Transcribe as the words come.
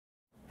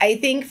I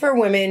think for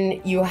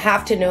women, you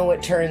have to know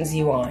what turns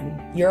you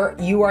on.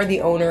 You are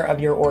the owner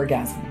of your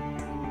orgasm.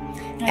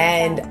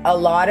 And a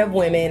lot of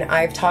women,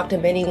 I've talked to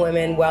many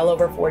women well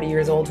over 40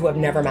 years old who have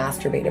never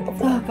masturbated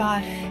before. Oh,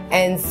 God.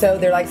 And so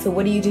they're like, so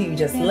what do? You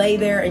just lay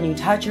there and you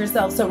touch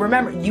yourself. So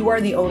remember, you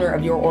are the owner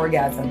of your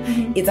orgasm.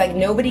 Mm-hmm. It's like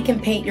nobody can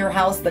paint your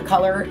house the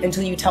color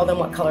until you tell them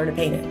what color to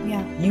paint it.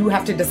 Yeah. You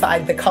have to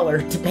decide the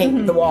color to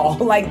paint the wall.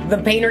 Like the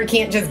painter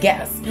can't just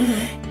guess.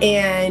 Mm-hmm.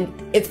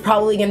 And it's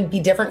probably going to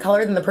be different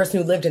color than the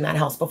person who lived in that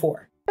house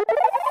before.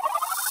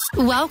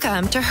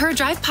 Welcome to Her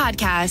Drive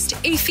Podcast,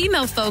 a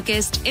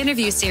female-focused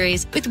interview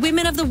series with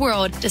women of the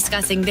world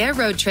discussing their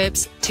road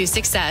trips to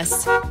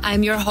success.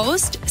 I'm your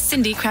host,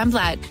 Cynthia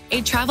Cramblett,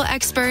 a travel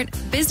expert,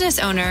 business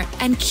owner,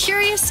 and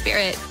curious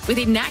spirit with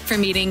a knack for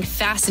meeting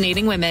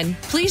fascinating women.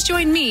 Please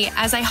join me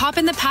as I hop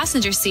in the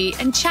passenger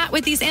seat and chat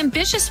with these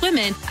ambitious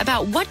women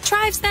about what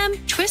drives them,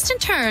 twists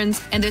and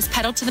turns, and those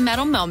pedal to the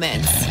metal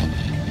moments.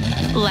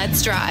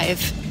 Let's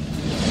drive.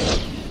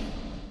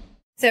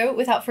 So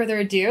without further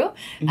ado,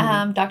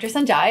 Dr.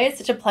 Sonjia, it's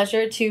such a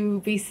pleasure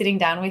to be sitting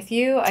down with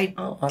you. I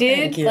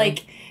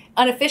did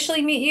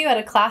unofficially meet you at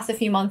a class a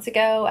few months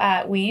ago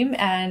at WEAM,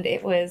 and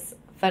it was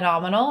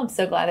phenomenal. I'm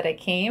so glad that I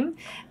came,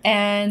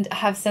 and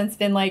have since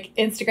been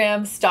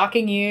Instagram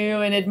stalking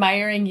you and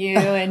admiring you.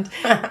 And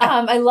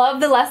I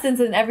love the lessons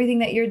and everything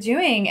that you're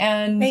doing.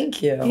 And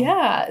thank you.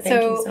 Yeah.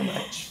 Thank you so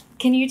much.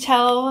 Can you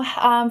tell,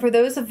 for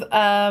those of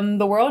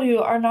the world who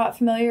are not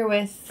familiar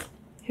with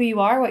who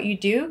you are, what you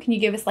do, can you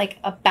give us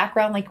a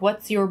background,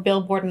 what's your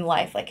billboard in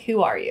life?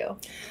 Who are you?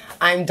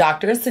 I'm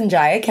Dr.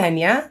 Sonjia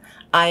Kenya.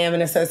 I am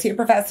an associate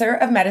professor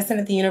of medicine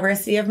at the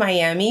University of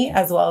Miami,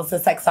 as well as a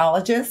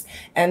sexologist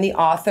and the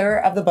author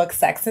of the book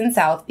Sex in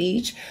South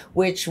Beach,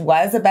 which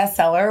was a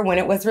bestseller when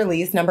it was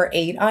released, number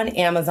 8 on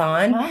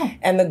Amazon. Wow.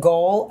 And the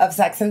goal of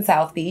Sex in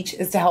South Beach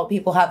is to help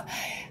people have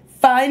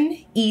fun,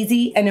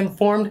 easy, and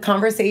informed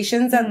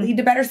conversations that lead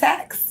to better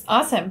sex.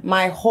 Awesome.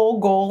 My whole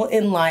goal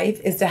in life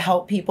is to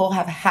help people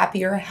have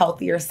happier,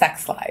 healthier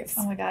sex lives.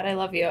 Oh my God, I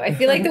love you. I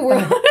feel like the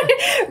world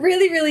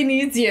really, really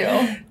needs you.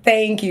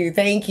 Thank you.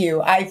 Thank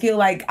you. I feel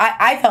like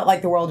I felt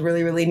like the world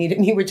really, really needed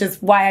me, which is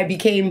why I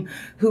became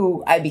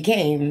who I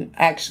became,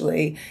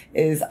 actually,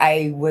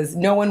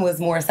 no one was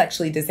more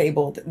sexually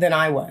disabled than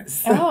I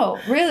was. Oh,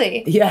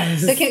 really?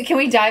 Yes. So can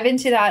we dive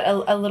into that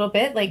a little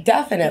bit?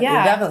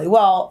 Definitely.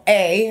 Well,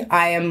 I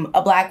am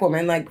a Black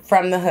woman,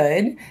 from the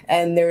hood,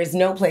 and there is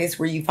no place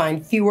where you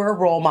find fewer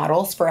role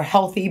models for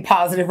healthy,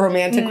 positive,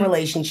 romantic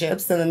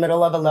relationships in the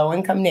middle of a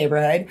low-income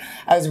neighborhood.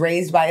 I was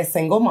raised by a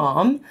single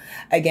mom.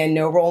 Again,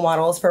 no role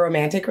models for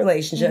romantic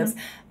relationships.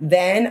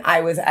 Then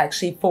I was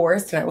actually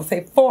forced, and I will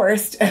say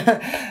forced,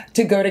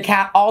 to go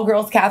to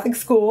all-girls Catholic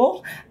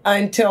school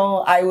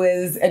until I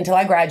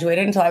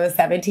graduated, until I was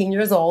 17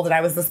 years old, and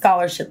I was the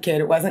scholarship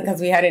kid. It wasn't because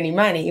we had any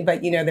money,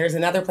 but, there's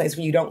another place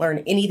where you don't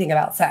learn anything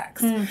about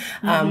sex,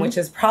 which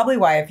is probably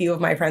why a few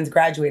of my friends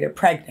graduated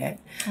pregnant.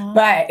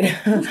 But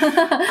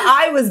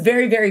I was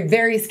very, very,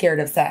 very scared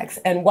of sex.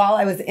 And while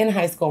I was in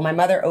high school, my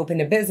mother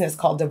opened a business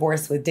called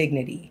Divorce with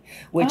Dignity,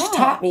 which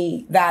taught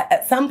me that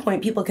at some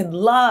point people could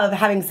love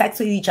having sex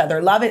with each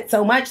other, love it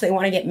so much they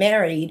want to get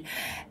married.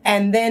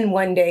 And then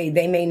one day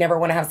they may never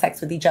want to have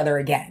sex with each other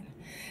again.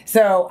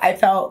 So I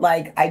felt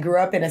like I grew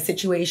up in a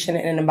situation,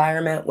 in an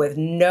environment with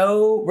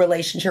no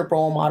relationship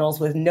role models,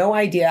 with no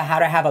idea how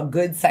to have a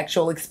good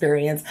sexual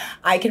experience.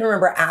 I can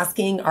remember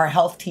asking our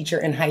health teacher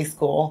in high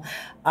school,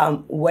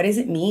 what does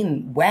it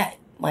mean, wet?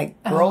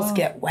 Girls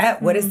get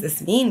wet. What does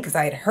this mean? Because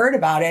I had heard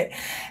about it.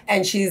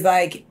 And she's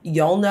like,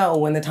 you'll know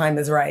when the time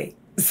is right.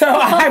 So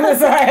I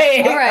was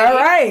like, all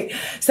right.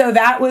 So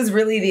that was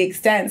really the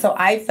extent. So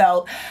I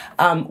felt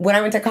when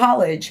I went to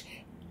college,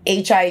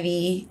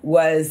 HIV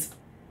was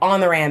on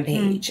the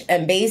rampage.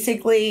 And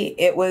basically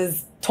it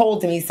was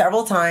told to me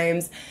several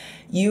times,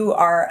 you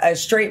are a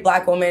straight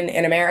Black woman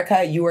in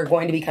America, you are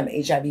going to become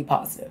HIV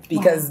positive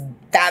because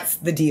that's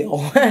the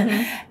deal.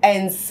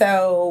 And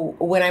so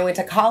when I went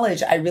to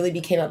college, I really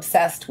became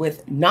obsessed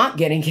with not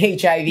getting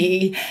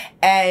HIV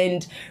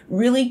and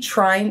really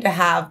trying to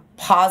have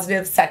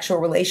positive sexual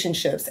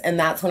relationships. And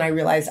that's when I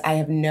realized I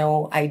have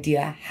no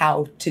idea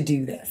how to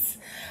do this.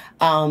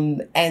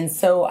 And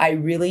so I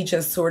really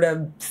just sort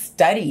of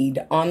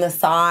studied on the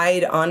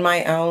side, on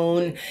my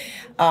own.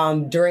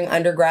 During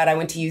undergrad, I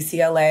went to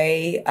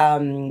UCLA,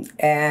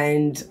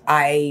 and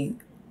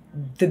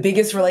the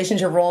biggest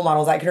relationship role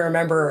models I can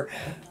remember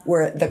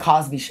were The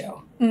Cosby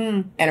Show.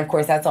 And of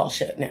course, that's all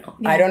shit now.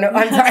 Yeah. I don't know.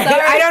 I'm sorry.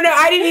 I don't know.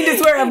 I didn't mean to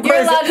swear. Of course.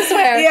 You're allowed to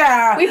swear.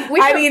 Yeah. We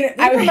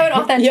promote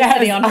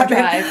authenticity on Her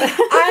Drive.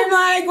 I'm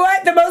like,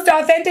 what? The most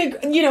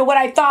authentic, what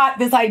I thought,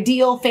 this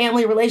ideal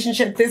family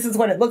relationship, this is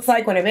what it looks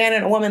like when a man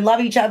and a woman love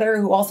each other,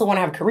 who also want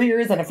to have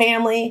careers and a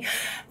family.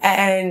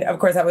 And of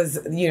course, that was,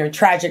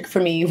 tragic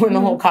for me when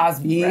the whole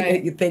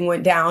Cosby thing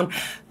went down.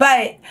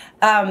 But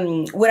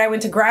when I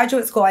went to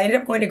graduate school, I ended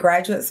up going to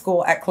graduate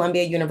school at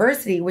Columbia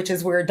University, which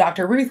is where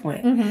Dr. Ruth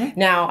went.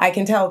 Now, I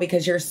can tell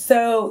because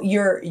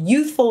your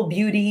youthful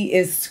beauty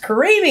is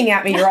screaming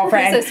at me,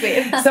 girlfriend. You're so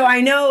sweet. So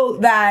I know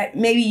that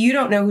maybe you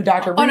don't know who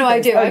Dr. Ruth is. Oh, no,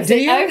 I do. Oh, do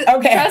you?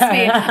 Okay. Trust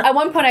me. At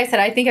one point I said,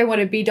 I think I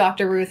want to be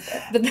Dr. Ruth.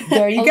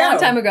 There you go. A long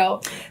time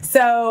ago.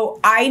 So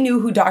I knew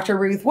who Dr.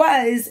 Ruth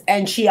was,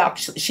 and she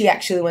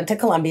actually went to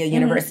Columbia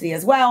University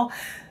as well.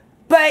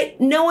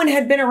 But no one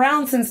had been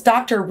around since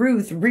Dr.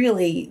 Ruth,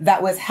 really,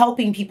 that was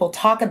helping people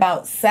talk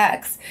about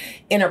sex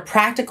in a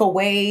practical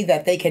way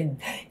that they could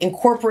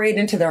incorporate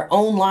into their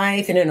own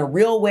life and in a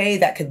real way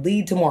that could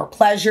lead to more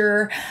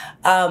pleasure.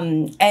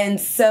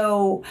 And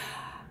so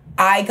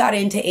I got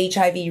into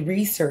HIV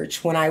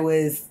research when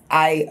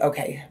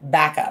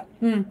back up.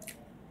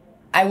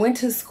 I went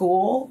to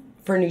school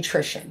for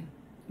nutrition.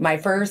 My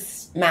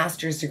first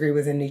master's degree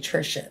was in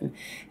nutrition.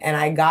 And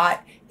I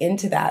got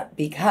into that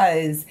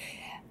because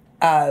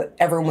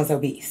everyone was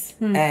obese.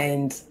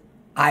 And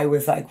I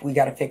was like, we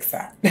got to fix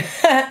that.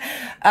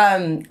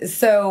 And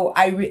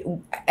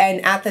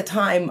at the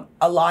time,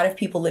 a lot of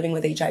people living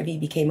with HIV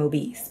became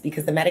obese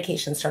because the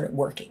medication started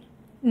working.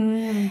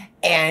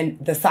 And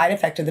the side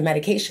effect of the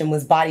medication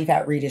was body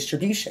fat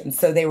redistribution.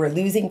 So they were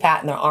losing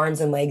fat in their arms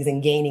and legs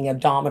and gaining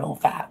abdominal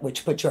fat,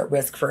 which put you at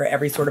risk for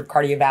every sort of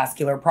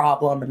cardiovascular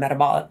problem or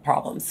metabolic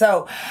problem.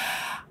 So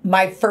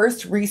my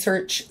first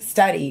research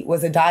study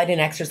was a diet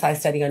and exercise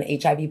study on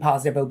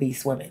HIV-positive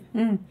obese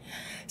women.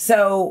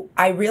 So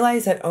I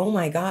realized that, oh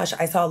my gosh,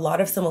 I saw a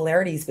lot of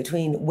similarities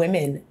between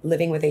women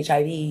living with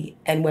HIV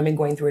and women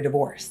going through a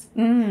divorce.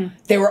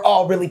 They were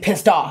all really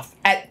pissed off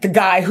at the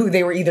guy who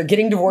they were either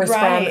getting divorced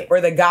from or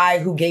the guy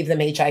who gave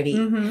them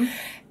HIV.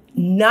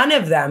 None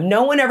of them,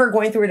 no one ever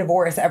going through a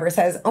divorce ever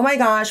says, oh my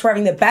gosh, we're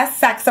having the best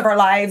sex of our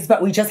lives,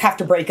 but we just have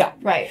to break up.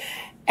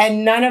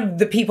 And none of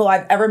the people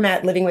I've ever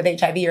met living with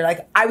HIV are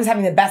like, I was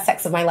having the best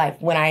sex of my life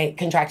when I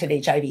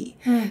contracted HIV.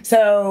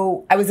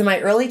 So I was in my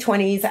early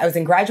 20s. I was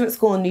in graduate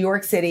school in New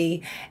York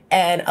City,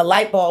 and a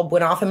light bulb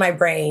went off in my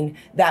brain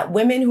that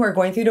women who are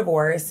going through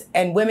divorce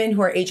and women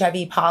who are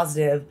HIV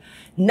positive,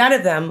 none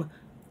of them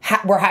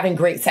were having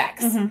great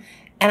sex. And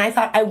I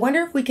thought, I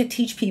wonder if we could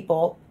teach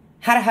people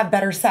how to have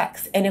better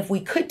sex. And if we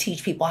could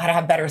teach people how to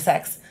have better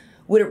sex,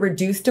 would it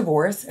reduce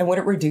divorce and would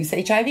it reduce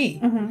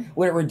HIV?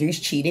 Would it reduce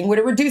cheating? Would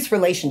it reduce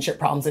relationship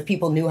problems if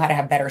people knew how to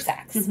have better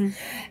sex?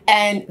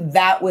 And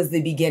that was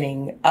the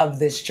beginning of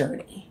this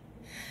journey.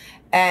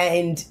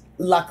 And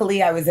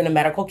luckily, I was in a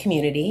medical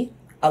community,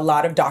 a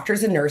lot of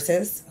doctors and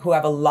nurses who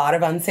have a lot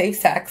of unsafe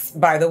sex,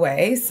 by the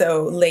way.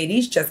 So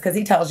ladies, just because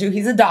he tells you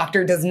he's a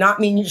doctor does not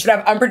mean you should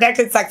have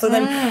unprotected sex with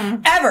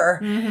him ever.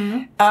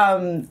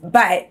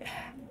 But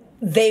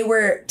they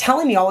were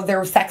telling me all of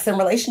their sex and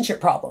relationship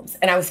problems,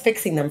 and I was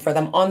fixing them for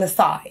them on the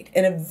side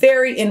in a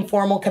very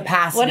informal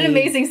capacity. What an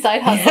amazing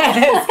side hustle.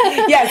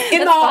 Yes,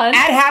 in the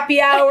at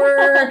happy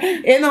hour,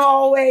 in the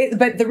hallway.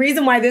 But the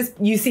reason why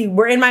you see,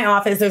 we're in my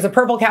office, there's a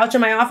purple couch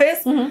in my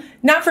office,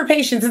 not for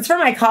patients, it's for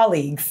my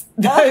colleagues,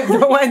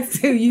 the ones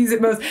who use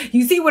it most.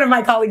 You see one of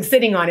my colleagues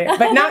sitting on it,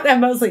 but not that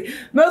mostly.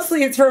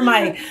 Mostly it's for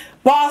my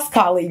boss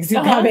colleagues who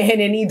come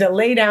in and need to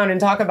lay down and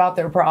talk about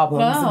their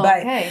problems.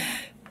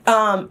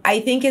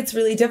 I think it's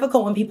really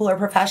difficult when people are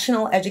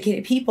professional,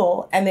 educated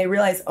people and they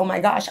realize, oh my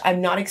gosh,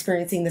 I'm not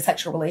experiencing the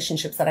sexual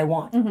relationships that I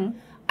want.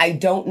 I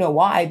don't know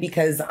why,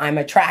 because I'm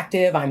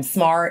attractive, I'm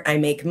smart, I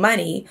make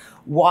money.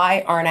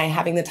 Why aren't I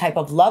having the type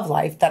of love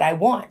life that I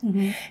want?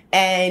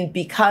 And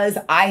because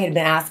I had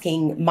been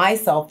asking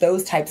myself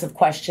those types of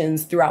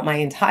questions throughout my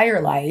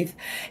entire life,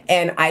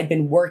 and I'd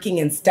been working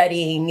and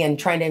studying and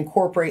trying to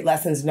incorporate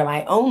lessons into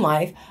my own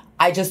life,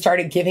 I just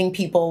started giving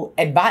people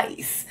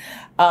advice.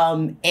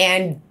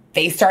 And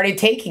they started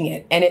taking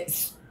it, and it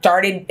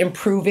started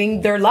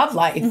improving their love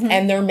life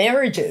and their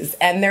marriages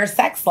and their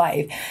sex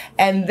life.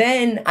 And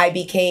then I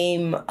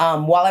became,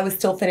 while I was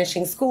still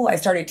finishing school, I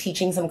started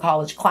teaching some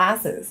college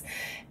classes.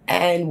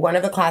 And one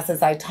of the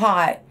classes I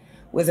taught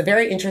was a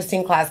very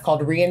interesting class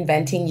called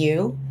Reinventing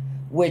You,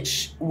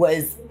 which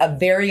was a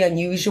very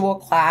unusual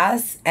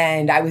class.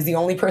 And I was the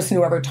only person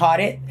who ever taught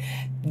it.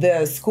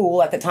 The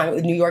school at the time, it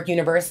was New York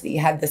University,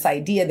 had this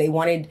idea. They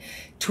wanted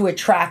to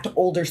attract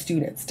older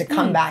students to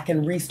come back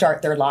and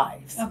restart their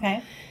lives.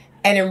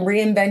 And in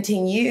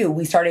Reinventing You,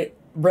 we started,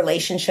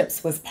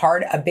 relationships was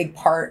a big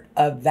part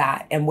of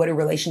that. And what do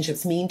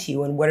relationships mean to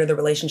you? And what are the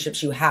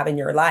relationships you have in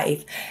your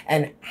life?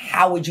 And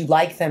how would you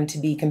like them to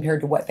be compared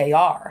to what they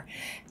are?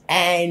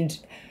 And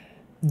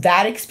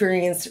that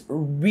experience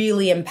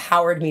really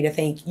empowered me to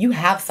think, you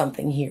have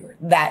something here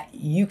that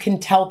you can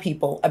tell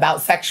people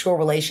about sexual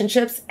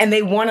relationships and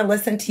they want to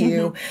listen to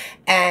you.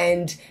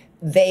 And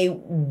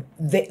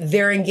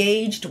they're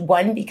engaged,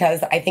 one,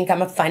 because I think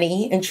I'm a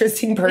funny,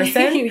 interesting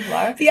person. You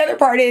are. The other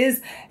part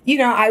is,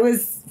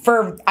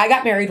 I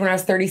got married when I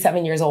was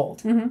 37 years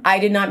old. I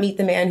did not meet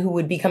the man who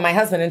would become my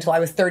husband until I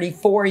was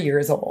 34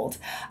 years old.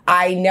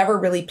 I never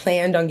really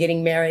planned on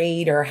getting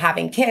married or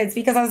having kids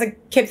because I was a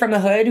kid from the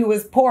hood who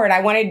was poor, and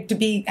I wanted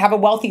to have a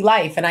wealthy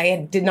life, and I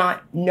did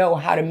not know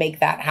how to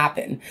make that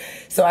happen.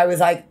 So I was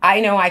like, I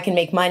know I can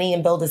make money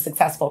and build a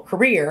successful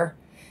career.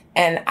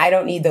 and I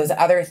don't need those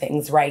other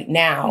things right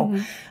now.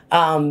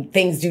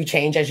 Things do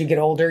change as you get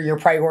older. Your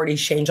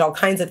priorities change. All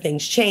kinds of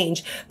things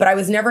change. But I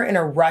was never in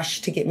a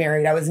rush to get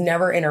married. I was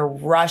never in a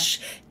rush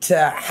to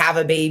have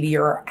a baby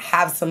or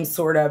have some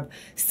sort of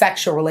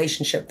sexual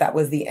relationship that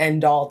was the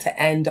end all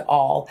to end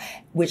all,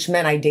 which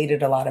meant I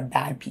dated a lot of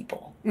bad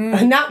people.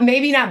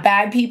 Maybe not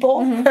bad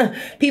people,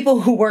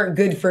 people who weren't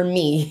good for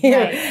me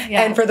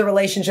and for the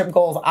relationship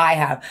goals I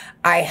have.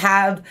 I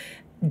have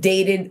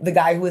dated the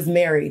guy who was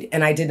married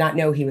and I did not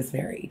know he was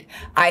married.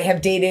 I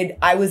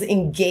was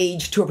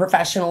engaged to a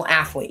professional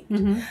athlete.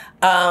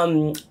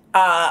 One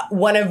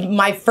of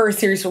my first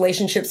serious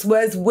relationships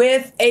was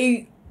with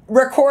a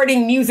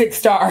recording music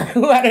star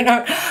who I don't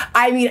know.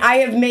 I mean, I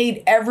have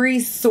made every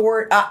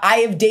sort.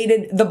 I have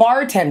dated the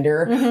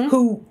bartender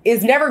who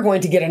is never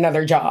going to get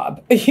another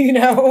job. You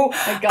know,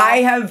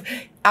 I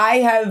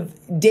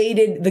have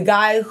dated the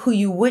guy who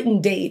you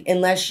wouldn't date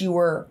unless you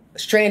were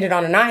stranded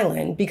on an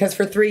island, because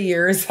for 3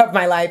 years of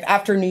my life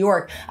after New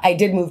York, I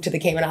did move to the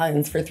Cayman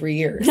Islands for 3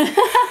 years.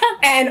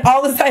 And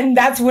all of a sudden,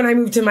 that's when I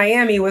moved to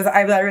Miami,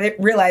 I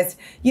realized,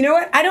 you know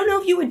what? I don't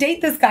know if you would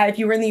date this guy if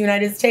you were in the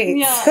United States.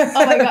 Yeah.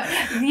 Oh my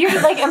God.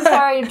 You're like, I'm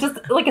sorry, just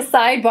like a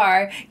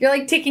sidebar. You're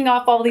like ticking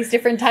off all these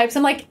different types.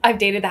 I'm like, I've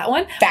dated that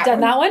one, done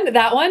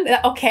that one.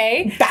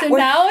 Okay.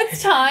 Now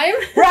it's time.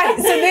 Right.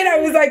 So then I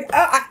was like,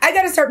 I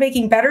got to start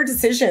making better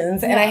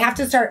decisions and I have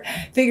to start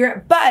figuring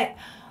out, but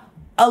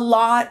a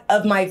lot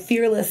of my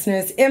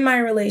fearlessness in my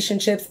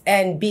relationships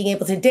and being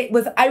able to date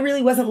was I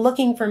really wasn't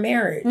looking for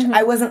marriage.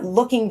 I wasn't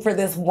looking for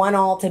this one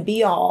all to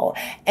be all.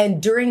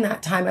 And during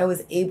that time, I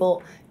was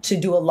able to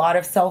do a lot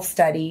of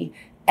self-study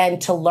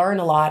and to learn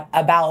a lot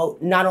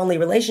about not only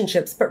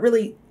relationships, but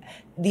really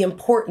the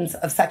importance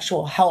of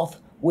sexual health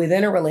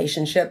within a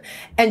relationship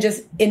and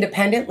just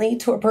independently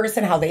to a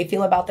person, how they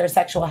feel about their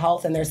sexual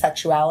health and their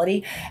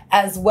sexuality,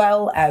 as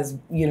well as,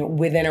 you know,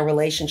 within a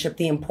relationship,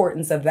 the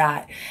importance of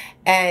that.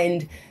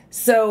 And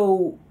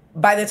so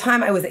by the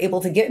time I was able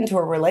to get into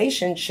a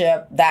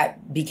relationship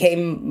that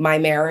became my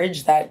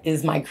marriage, that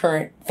is my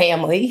current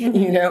family,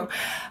 you know,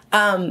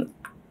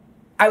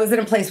 I was in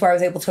a place where I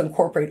was able to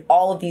incorporate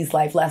all of these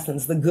life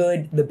lessons, the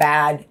good, the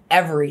bad,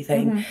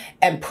 everything,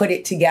 and put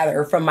it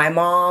together. From my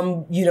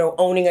mom, you know,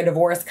 owning a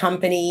divorce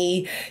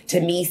company, to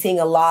me seeing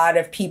a lot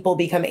of people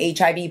become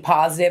HIV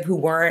positive who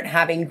weren't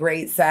having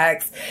great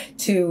sex,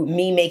 to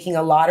me making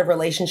a lot of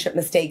relationship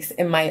mistakes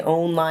in my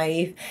own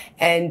life.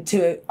 And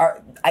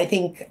I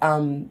think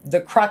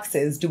the crux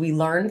is, do we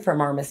learn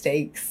from our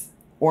mistakes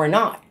or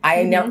not?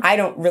 I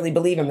don't really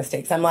believe in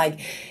mistakes. I'm like,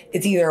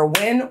 it's either a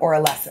win or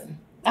a lesson.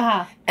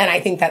 And I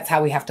think that's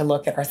how we have to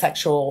look at our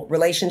sexual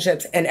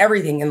relationships and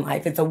everything in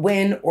life. It's a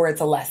win or it's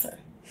a lesson.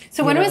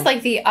 So when was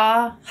like the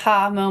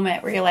aha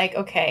moment where you're like,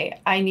 okay,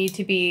 I need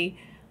to be,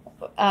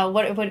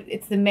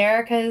 it's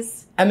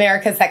America's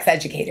Sex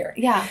Educator.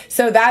 Yeah.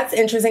 So that's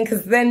interesting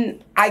because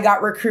then I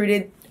got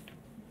recruited.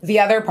 The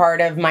other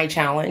part of my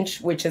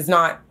challenge, which is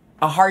not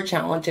a hard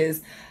challenge,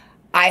 is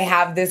I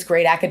have this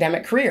great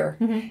academic career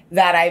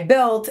that I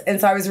built. And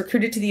so I was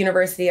recruited to the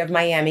University of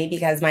Miami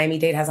because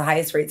Miami-Dade has the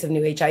highest rates of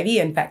new HIV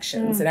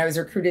infections. And I was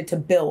recruited to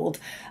build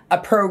a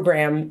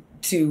program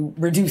to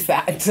reduce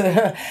that,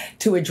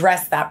 to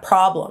address that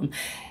problem.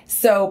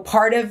 So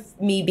part of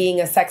me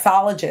being a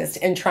sexologist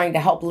and trying to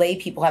help lay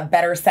people have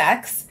better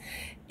sex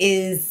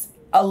is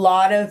a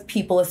lot of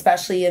people,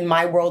 especially in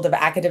my world of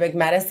academic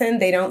medicine,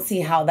 they don't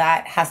see how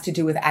that has to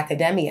do with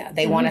academia.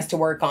 They want us to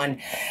work on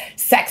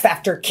sex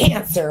after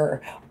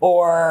cancer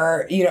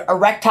or, you know,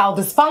 erectile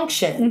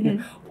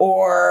dysfunction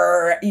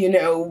or, you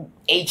know,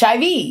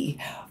 HIV,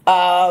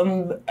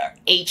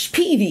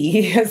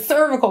 HPV,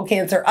 cervical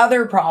cancer,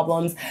 other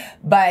problems.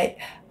 But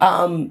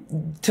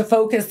to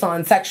focus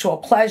on sexual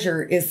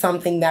pleasure is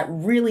something that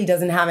really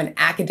doesn't have an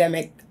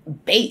academic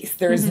base.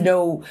 There's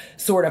no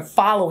sort of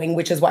following,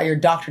 which is why your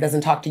doctor doesn't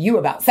talk to you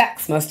about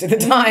sex most of the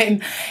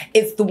time.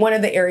 It's one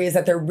of the areas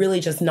that they're really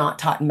just not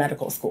taught in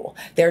medical school.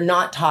 They're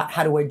not taught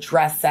how to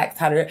address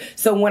sex,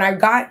 so when I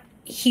got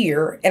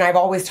here, and I've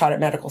always taught at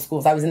medical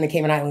schools. I was in the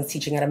Cayman Islands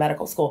teaching at a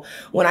medical school.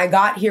 When I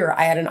got here,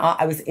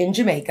 I was in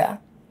Jamaica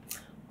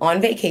on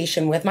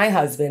vacation with my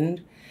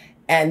husband,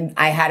 and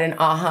I had an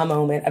aha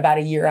moment about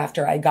a year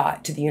after I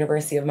got to the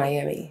University of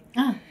Miami.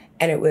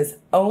 And it was,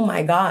 oh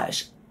my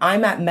gosh,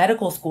 I'm at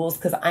medical schools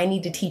because I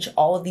need to teach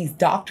all of these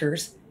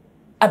doctors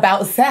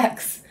about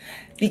sex.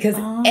 Because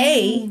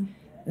A,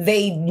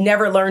 they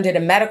never learned it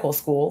in medical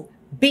school.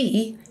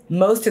 B,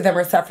 most of them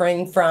are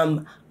suffering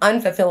from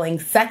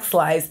unfulfilling sex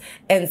lives.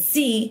 And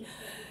C,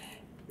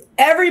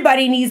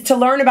 everybody needs to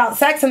learn about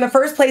sex. In the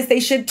first place they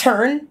should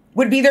turn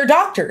would be their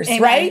doctors,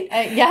 Amen. Right?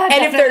 Yeah,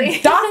 and definitely.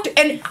 If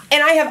they're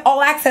and I have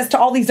all access to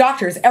all these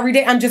doctors every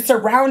day. I'm just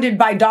surrounded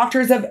by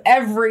doctors of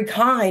every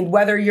kind,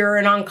 whether you're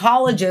an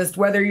oncologist,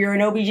 whether you're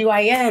an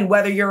OBGYN,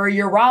 whether you're a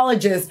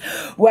urologist,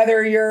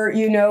 whether you're,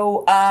 you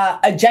know,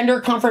 a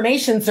gender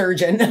confirmation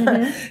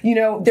surgeon. You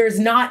know, there's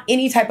not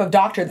any type of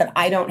doctor that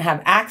I don't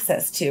have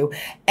access to.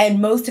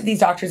 And most of these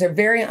doctors are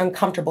very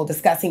uncomfortable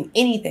discussing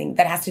anything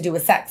that has to do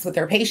with sex with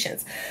their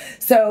patients.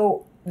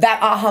 So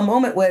that aha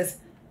moment was,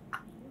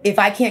 if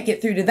I can't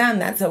get through to them,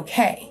 that's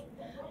okay.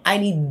 I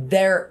need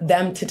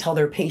them to tell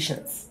their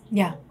patients.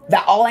 Yeah.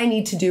 That all I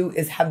need to do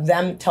is have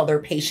them tell their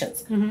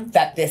patients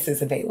that this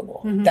is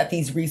available, that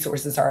these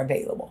resources are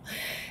available.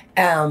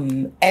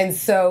 And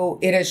so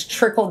it has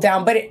trickled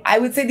down. But I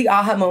would say the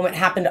aha moment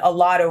happened a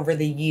lot over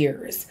the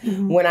years.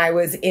 When I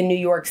was in New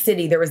York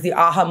City, there was the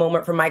aha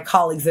moment from my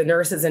colleagues, the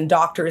nurses and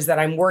doctors that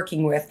I'm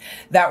working with,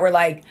 that were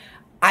like,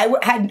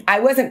 I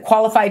wasn't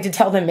qualified to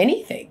tell them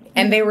anything.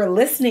 And they were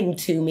listening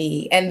to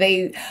me. And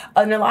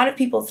a lot of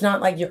people, it's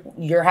not like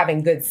you're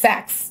having good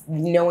sex.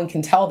 No one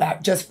can tell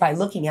that just by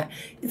looking at it.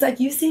 It's like,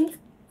 you seem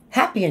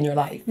happy in your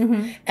life.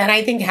 And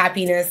I think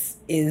happiness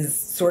is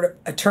sort of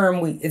a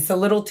term, it's a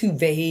little too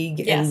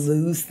vague and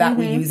loose that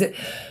we use it.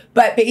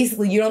 But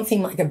basically, you don't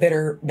seem like a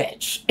bitter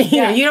bitch.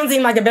 You don't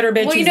seem like a bitter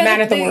bitch who's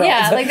mad at the world.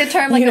 Yeah, like the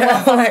term,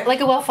 like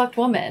a well-fucked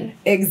woman.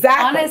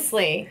 Exactly.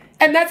 Honestly.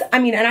 And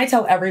and I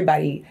tell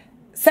everybody,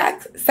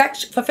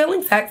 sex,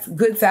 fulfilling sex,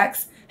 good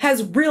sex,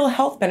 has real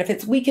health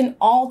benefits. We can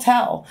all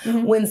tell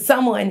when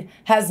someone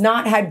has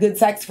not had good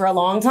sex for a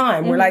long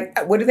time. We're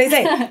like, what do they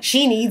say?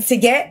 She needs to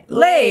get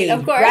laid,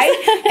 of course.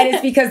 Right? And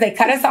it's because they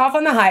cut us off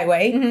on the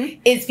highway.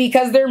 It's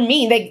because they're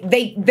mean.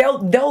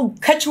 They'll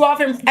cut you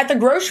off at the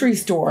grocery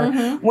store.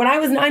 When I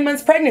was 9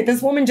 months pregnant,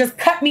 this woman just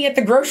cut me at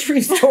the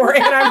grocery store,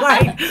 and I'm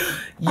like,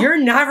 you're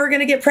never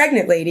gonna get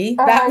pregnant, lady.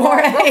 That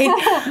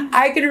morning,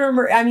 I can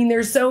remember.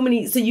 There's so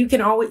many. So you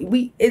can always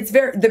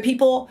the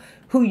people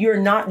who you're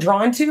not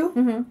drawn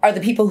to are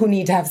the people who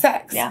need to have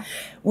sex. Yeah.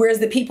 Whereas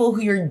the people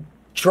who you're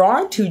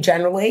drawn to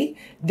generally,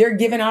 they're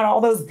giving out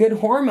all those good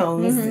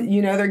hormones.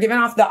 They're giving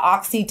off the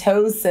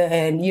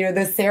oxytocin,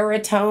 the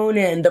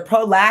serotonin, the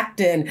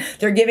prolactin.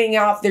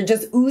 They're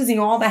just oozing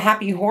all the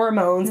happy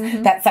hormones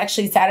that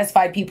sexually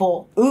satisfied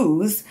people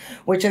ooze,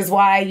 which is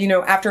why,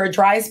 after a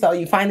dry spell,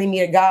 you finally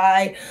meet a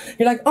guy.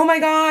 You're like, oh my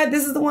God,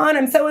 this is the one.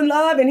 I'm so in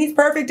love and he's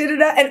perfect.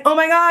 Da-da-da. And oh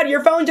my God,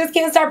 your phone just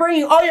can't stop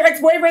ringing. All your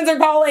ex-boyfriends are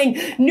calling.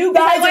 New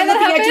guys are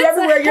looking at you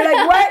everywhere. You're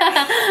like,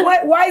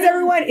 what? Why is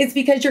everyone? It's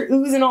because you're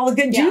oozing all the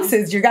good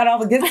juices. You got all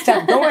the good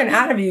stuff going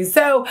out of you.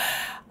 So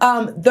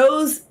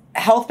those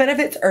health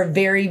benefits are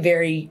very,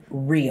 very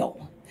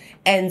real.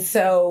 And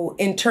so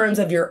in terms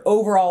of your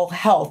overall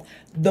health,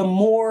 the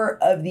more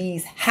of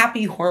these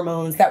happy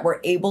hormones that we're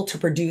able to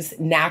produce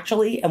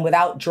naturally and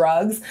without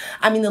drugs,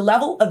 the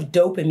level of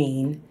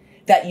dopamine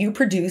that you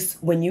produce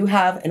when you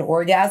have an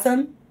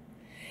orgasm,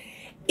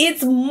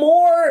 it's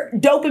more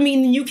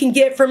dopamine than you can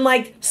get from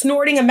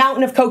snorting a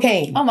mountain of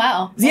cocaine. Oh,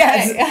 wow.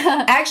 Yes. Okay.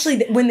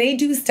 Actually, when they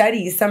do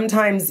studies,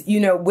 sometimes,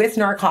 with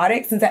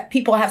narcotics, is that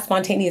people have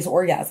spontaneous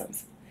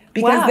orgasms.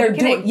 Because they're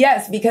doing,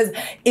 because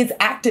it's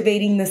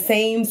activating the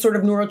same sort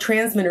of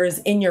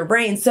neurotransmitters in your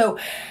brain. So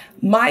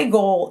my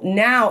goal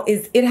now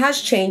is, it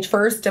has changed.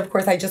 First, of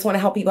course, I just want to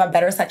help people have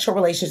better sexual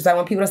relationships. I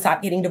want people to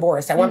stop getting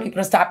divorced. I want people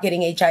to stop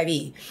getting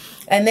HIV.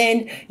 And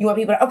then you want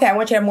people to, I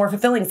want you to have more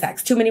fulfilling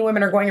sex. Too many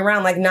women are going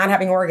around not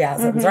having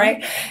orgasms,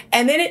 right?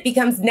 And then it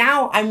becomes,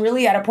 now I'm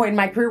really at a point in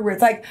my career where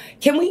it's like,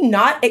 can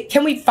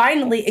we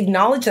finally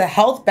acknowledge the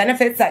health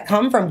benefits that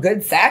come from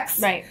good sex?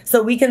 Right.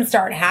 So we can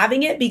start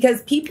having it,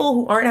 because people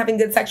who aren't having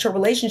good sexual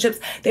relationships,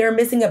 they are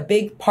missing a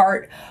big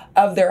part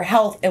of their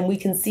health, and we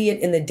can see it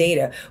in the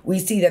data. We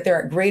see that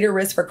they're at greater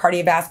risk for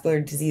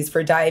cardiovascular disease,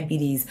 for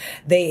diabetes.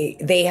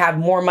 They have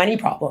more money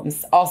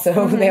problems.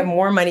 Also, they have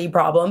more money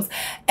problems,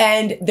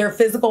 and their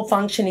physical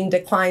functioning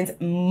declines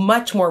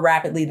much more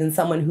rapidly than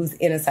someone who's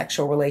in a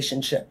sexual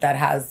relationship that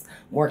has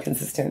more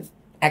consistent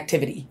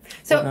activity.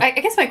 So I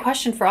guess my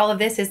question for all of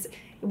this is,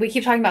 we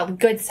keep talking about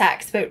good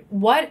sex, but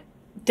what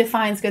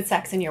defines good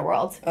sex in your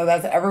world? Oh,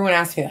 that's, everyone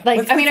asks me that.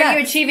 Are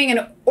you achieving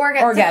an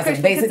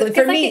orgasm? Basically,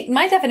 for me.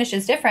 My definition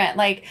is different.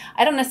 I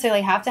don't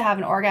necessarily have to have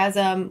an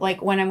orgasm,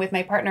 when I'm with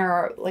my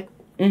partner, or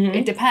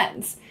it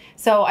depends.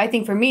 So I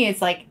think for me,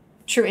 it's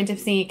true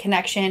intimacy,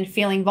 connection,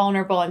 feeling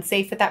vulnerable and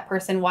safe with that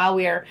person while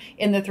we are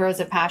in the throes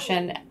of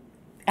passion,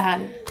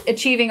 and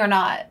achieving or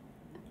not.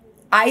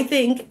 I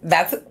think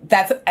that's,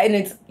 and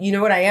it's,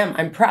 what I am.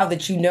 I'm proud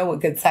that you know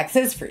what good sex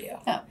is for you.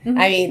 Oh.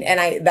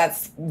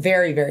 That's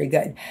very, very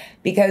good,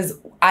 because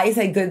I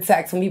say good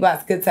sex, when people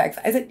ask good sex,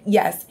 I said,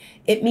 yes,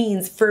 it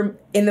means,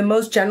 in the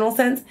most general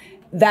sense,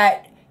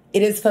 that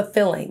it is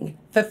fulfilling.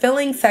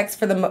 Fulfilling sex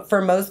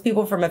for most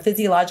people, from a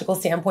physiological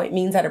standpoint,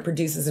 means that it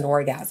produces an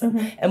orgasm.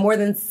 And more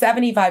than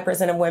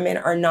 75% of women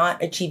are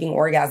not achieving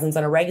orgasms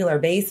on a regular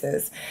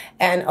basis.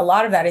 And a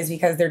lot of that is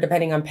because they're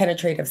depending on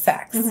penetrative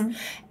sex.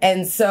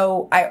 And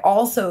so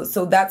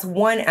so that's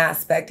one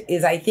aspect,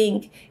 is I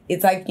think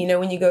it's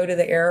when you go to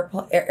the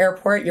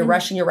airport, you're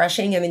rushing,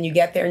 and then you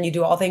get there and you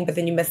do all things, but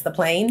then you miss the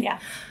plane. Yeah.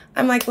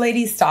 I'm like,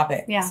 ladies, stop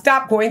it. Yeah.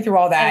 Stop going through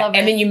all that,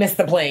 and then you miss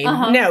the plane.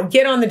 No,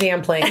 get on the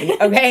damn plane,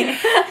 okay?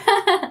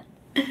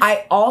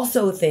 I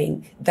also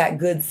think that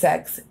good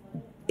sex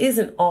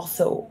isn't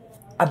also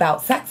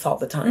about sex all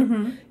the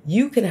time.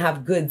 You can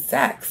have good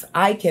sex.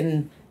 I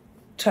can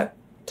touch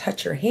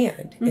touch your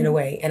hand in a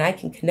way, and I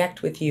can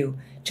connect with you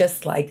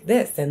just like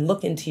this and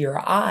look into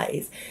your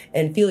eyes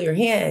and feel your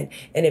hand.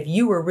 And if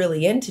you were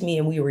really into me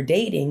and we were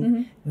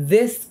dating,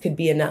 this could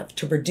be enough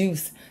to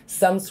produce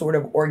some sort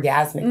of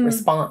orgasmic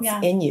response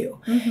in you.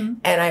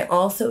 And I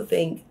also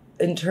think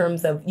in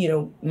terms of, you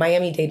know,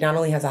 Miami-Dade not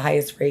only has the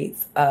highest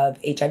rates of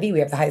HIV, we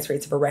have the highest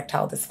rates of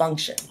erectile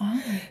dysfunction.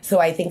 So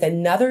I think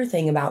another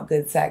thing about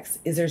good sex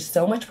is there's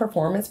so much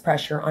performance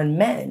pressure on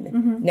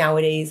men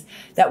nowadays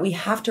that we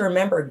have to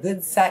remember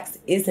good sex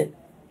isn't,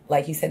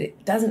 like you said,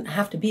 it doesn't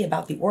have to be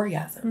about the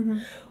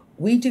orgasm.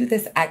 We do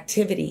this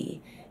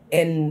activity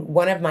in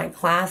one of my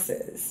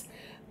classes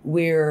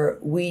where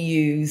we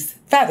use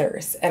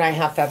feathers, and I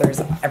have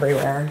feathers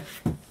everywhere.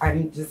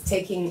 I'm just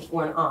taking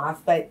one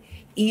off, but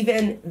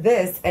even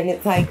this, and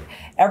it's like,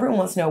 everyone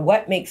wants to know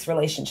what makes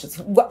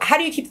relationships, how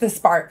do you keep the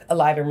spark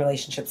alive in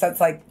relationships?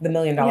 That's like the $1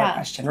 million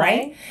question,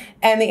 right?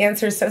 And the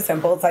answer is so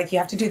simple. It's like, you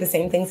have to do the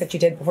same things that you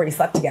did before you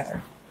slept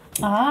together.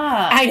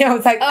 I know,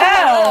 it's like,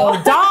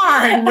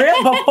 darn,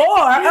 real before,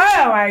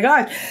 oh my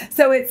gosh.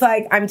 So it's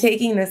like, I'm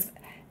taking this,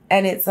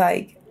 and it's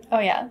like,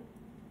 I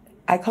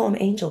call them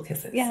angel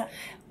kisses.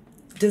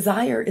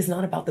 Desire is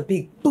not about the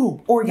big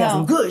boom,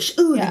 orgasm, gush,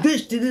 ooh, the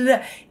gush,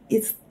 da-da-da.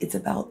 It's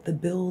about the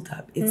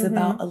buildup. It's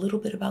about a little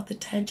bit about the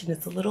tension.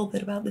 It's a little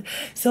bit about the...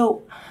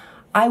 So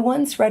I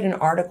once read an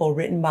article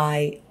written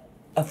by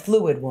a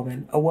fluid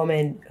woman, a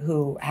woman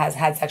who has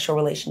had sexual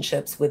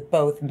relationships with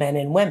both men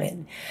and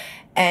women.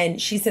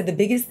 And she said the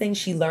biggest thing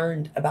she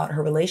learned about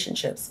her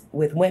relationships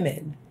with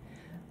women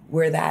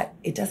were that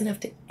it doesn't have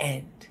to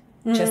end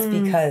just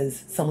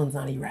because someone's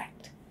not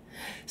erect.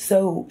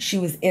 So she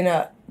was in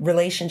a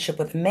relationship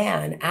with a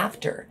man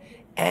after,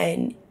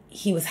 and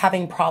he was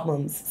having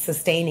problems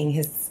sustaining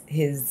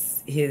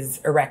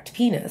his erect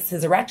penis,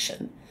 his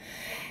erection.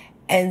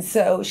 And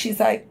so she's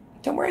like,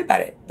 don't worry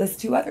about it. Let's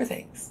do other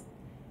things.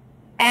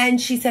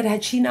 And she said,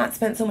 had she not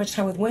spent so much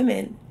time with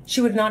women, she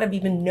would not have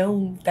even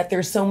known that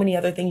there's so many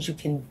other things you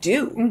can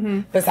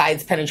do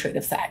besides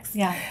penetrative sex.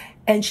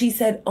 And she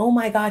said, oh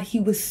my God, he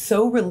was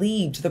so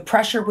relieved. The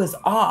pressure was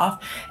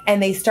off,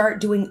 and they start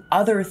doing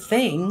other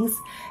things.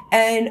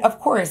 And of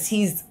course,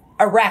 he's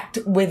erect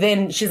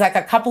within, she's like,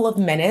 a couple of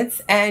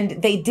minutes.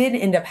 And they did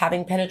end up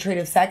having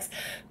penetrative sex.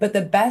 But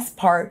the best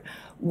part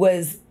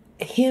was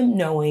him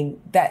knowing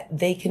that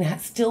they can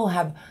still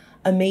have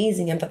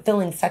amazing and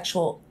fulfilling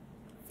sexual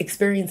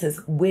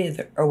experiences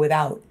with or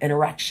without an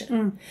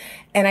erection.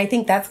 And I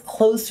think that's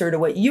closer to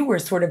what you were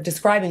sort of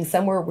describing,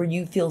 somewhere where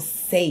you feel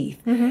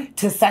safe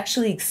to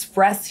sexually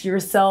express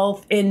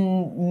yourself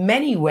in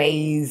many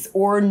ways,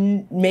 or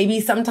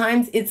maybe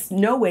sometimes it's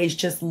no ways,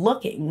 just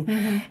looking.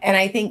 And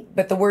I think,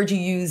 but the word you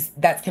use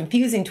that's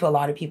confusing to a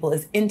lot of people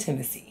is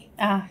intimacy.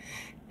 And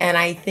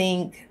I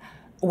think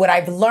what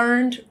I've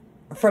learned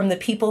from the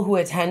people who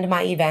attend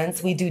my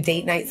events, we do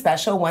date night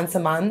special once a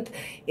month.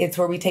 It's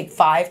where we take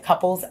 5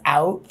 couples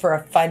out for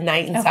a fun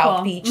night in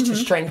South Beach to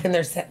strengthen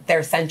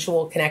their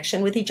sensual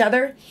connection with each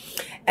other.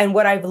 And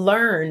what I've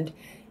learned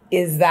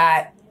is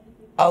that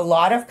a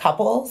lot of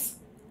couples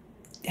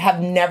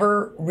have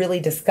never really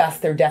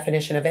discussed their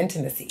definition of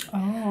intimacy.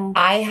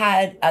 I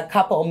had a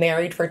couple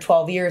married for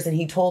 12 years, and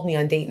he told me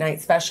on date night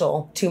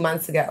special 2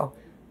 months ago,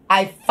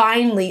 I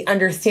finally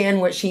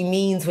understand what she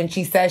means when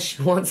she says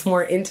she wants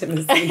more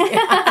intimacy.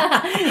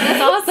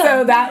 That's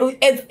awesome. So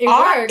it's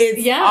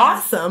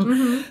awesome.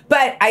 Mm-hmm.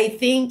 But I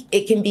think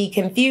it can be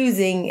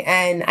confusing.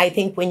 And I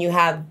think when you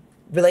have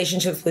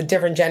relationships with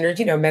different genders,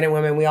 you know, men and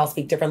women, we all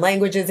speak different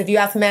languages. If you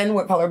ask men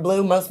what color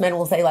blue, most men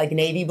will say like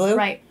navy blue.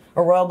 Right.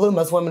 Or royal blue.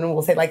 Most women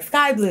will say like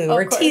sky blue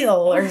or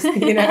teal or,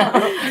 you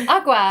know.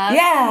 Aqua.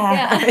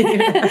 Yeah. You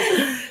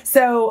know?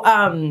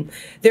 So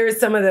there's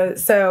some of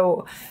those.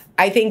 So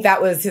I think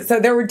that was, so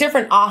there were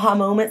different aha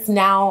moments.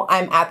 Now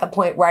I'm at the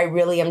point where I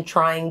really am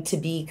trying to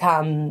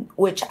become,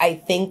 which I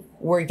think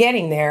we're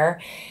getting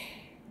there,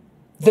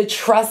 the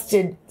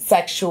trusted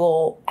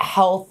sexual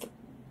health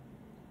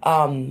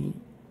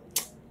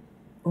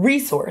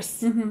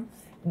resource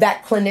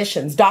that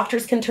clinicians,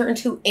 doctors can turn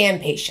to and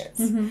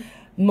patients.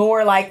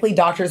 More likely,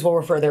 doctors will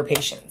refer their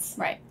patients.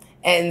 Right.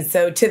 And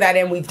so to that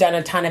end, we've done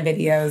a ton of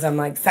videos on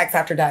like sex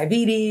after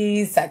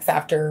diabetes, sex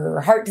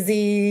after heart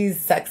disease,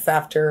 sex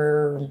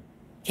after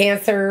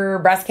cancer,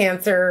 breast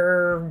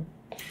cancer.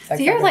 So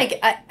you're like,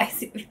 I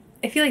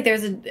feel like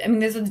there's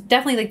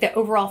definitely like the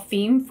overall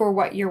theme for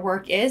what your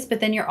work is, but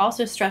then you're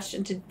also stretched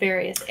into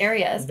various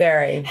areas.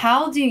 Very.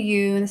 How do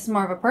you, and this is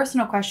more of a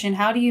personal question,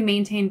 how do you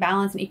maintain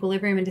balance and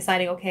equilibrium in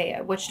deciding, okay,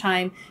 at which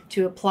time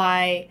to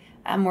apply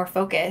more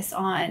focus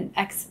on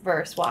X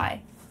versus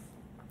Y?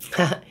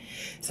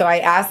 So I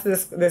asked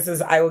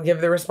I will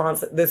give the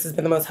response. This has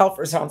been the most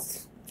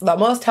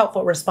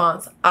helpful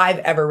response I've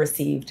ever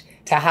received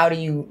to how do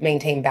you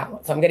maintain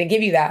balance. So I'm going to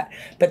give you that.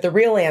 But the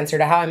real answer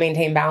to how I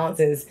maintain balance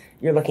is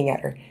you're looking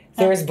at her.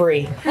 There's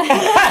Bree.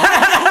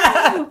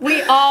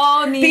 We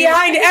all need...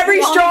 Behind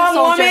every strong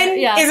woman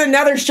is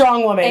another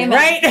strong woman, Amen.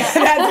 Right? Yeah.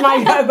 That's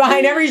my...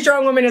 Behind every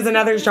strong woman is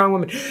another strong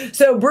woman.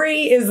 So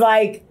Bree is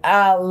like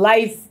a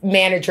life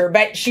manager,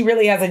 but she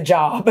really has a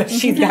job.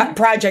 She's got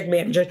project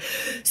managers.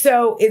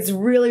 So it's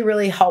really,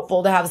 really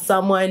helpful to have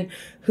someone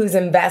who's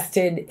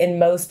invested in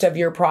most of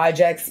your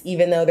projects,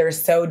 even though they're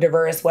so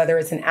diverse, whether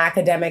it's an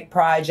academic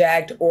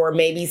project or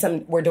maybe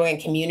we're doing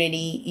a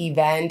community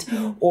event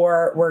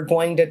or we're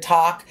going to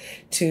talk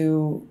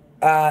to,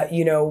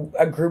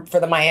 a group for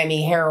the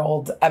Miami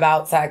Herald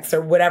about sex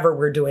or whatever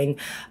we're doing.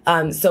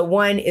 So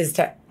one is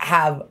to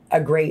have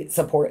a great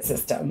support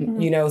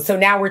system, So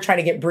now we're trying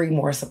to get Bree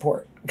more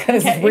support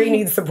because Bree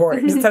needs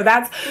support. So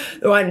that's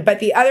the one. But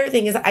the other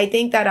thing is, I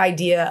think that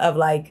idea of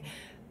like,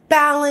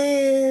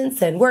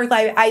 balance and work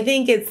life. I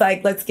think it's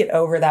like, let's get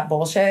over that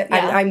bullshit.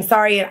 Yeah. I'm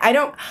sorry.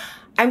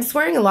 I'm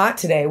swearing a lot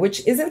today,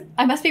 which isn't...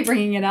 I must be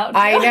bringing it out.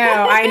 I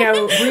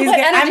know.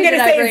 I'm going to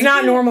say it's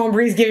not normal and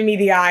Bree's giving me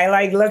the eye.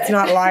 Like, let's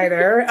not lie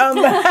there.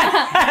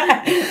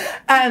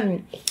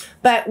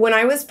 But when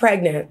I was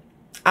pregnant,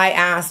 I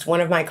asked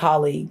one of my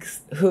colleagues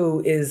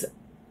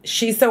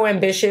she's so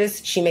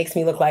ambitious, she makes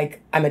me look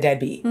like I'm a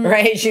deadbeat,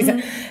 right?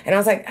 And I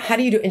was like, how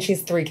do you do it? And she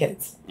has 3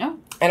 kids. Oh.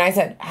 And I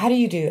said, how do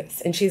you do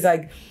this? And she's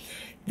like,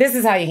 this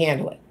is how you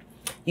handle it.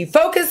 You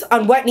focus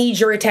on what needs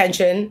your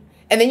attention,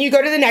 and then you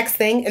go to the next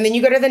thing, and then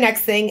you go to the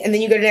next thing, and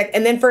then you go to the next,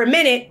 and then for a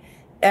minute,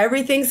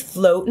 everything's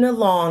floating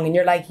along, and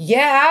you're like,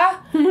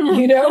 yeah,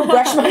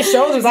 brush my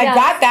shoulders, I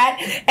got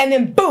that, and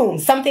then boom,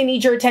 something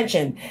needs your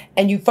attention,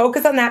 and you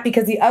focus on that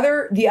because the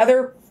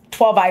other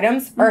 12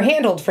 items are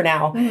handled for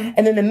now,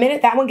 and then the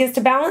minute that one gets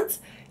to balance,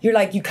 you're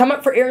like, you come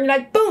up for air and you're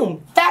like,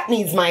 boom, that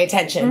needs my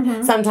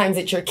attention. Sometimes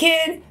it's your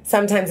kid,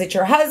 sometimes it's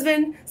your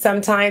husband,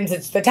 sometimes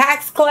it's the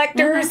tax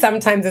collector,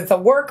 sometimes it's a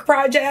work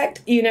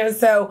project,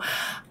 So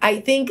I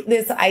think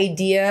this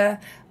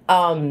idea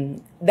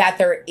that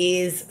there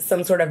is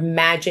some sort of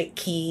magic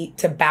key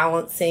to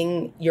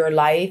balancing your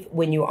life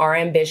when you are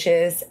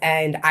ambitious.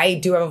 And I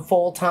do have a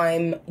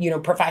full-time,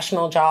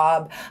 professional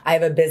job. I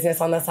have a business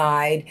on the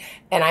side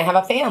and I have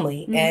a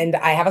family and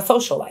I have a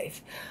social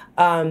life.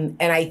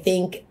 And I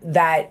think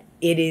that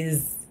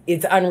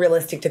it's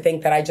unrealistic to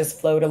think that I just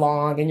float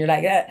along and you're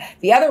like,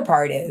 The other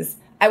part is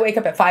I wake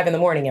up at 5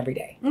 a.m. every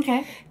day.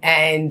 Okay.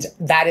 And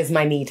that is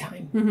my me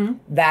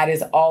time. That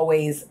is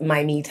always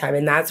my me time.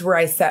 And that's where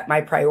I set my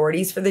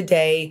priorities for the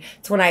day.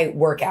 It's when I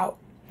work out.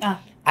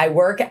 I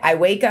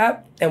wake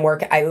up and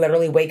work. I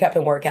literally wake up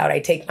and work out. I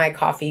take my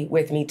coffee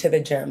with me to the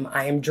gym.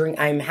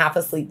 I'm half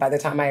asleep by the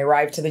time I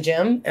arrive to the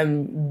gym.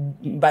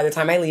 And by the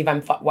time I leave,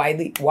 I'm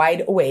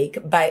wide awake.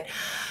 But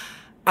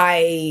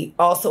I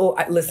also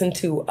listen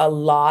to a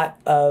lot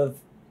of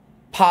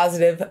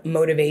positive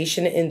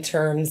motivation in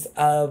terms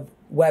of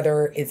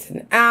whether it's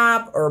an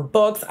app or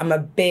books. I'm a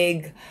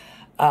big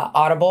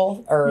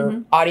Audible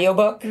or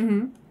audiobook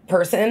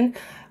person,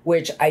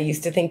 which I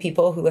used to think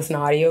people who listen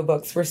to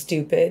audiobooks were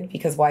stupid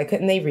because why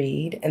couldn't they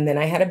read? And then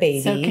I had a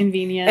baby. So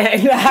convenient.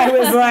 And I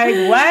was like,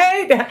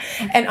 what?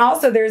 And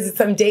also there's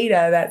some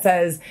data that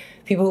says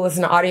people who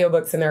listen to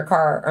audiobooks in their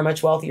car are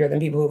much wealthier than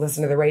people who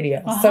listen to the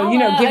radio. So,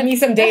 give me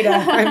some data.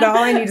 All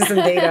I need is some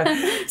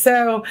data.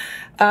 So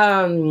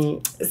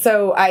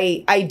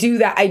I do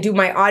that. I do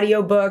my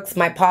audiobooks,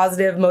 my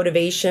positive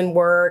motivation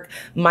work,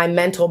 my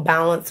mental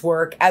balance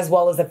work, as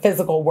well as a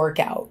physical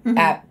workout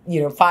at,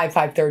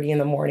 5:30 in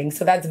the morning.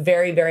 So that's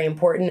very, very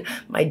important.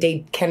 My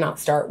day cannot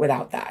start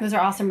without that. Those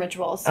are awesome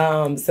rituals.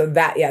 So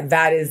that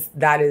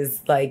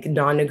is like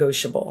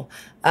non-negotiable.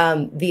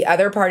 The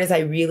other part is I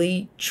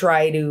really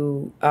try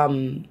to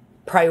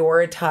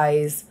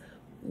prioritize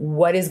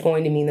what is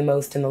going to mean the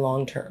most in the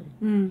long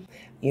term.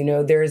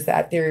 There's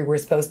that theory we're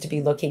supposed to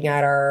be looking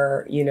at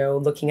our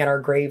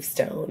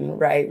gravestone,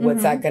 right?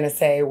 What's that going to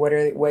say?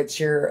 What's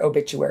your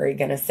obituary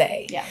going to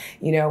say? Yeah.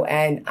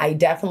 And I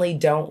definitely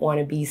don't want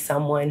to be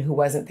someone who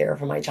wasn't there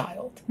for my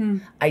child.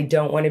 I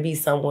don't want to be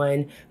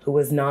someone who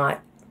was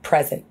not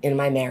present in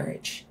my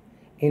marriage.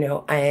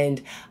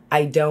 And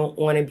I don't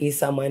want to be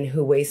someone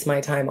who wastes my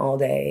time all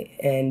day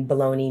in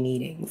baloney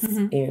meetings.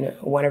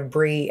 One of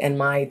Bree and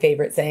my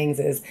favorite sayings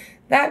is,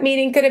 that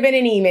meeting could have been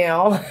an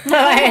email.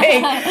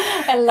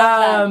 I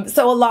love that.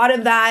 So a lot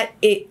of that,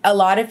 a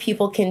lot of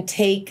people can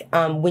take,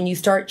 when you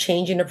start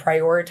changing to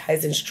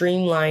prioritize and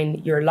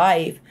streamline your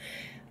life,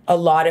 a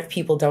lot of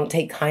people don't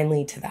take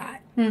kindly to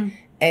that.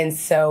 And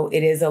so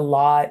it is a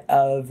lot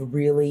of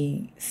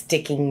really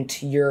sticking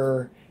to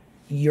your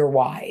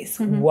whys.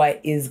 What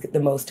is the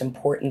most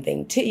important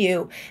thing to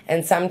you?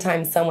 And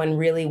sometimes someone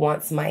really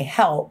wants my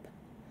help,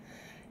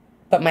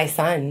 but my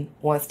son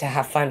wants to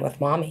have fun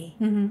with mommy.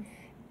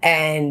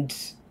 And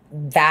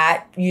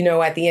that,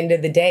 at the end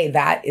of the day,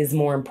 that is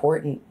more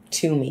important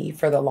to me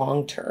for the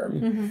long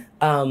term.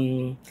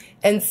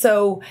 And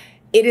so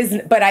it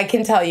is, but I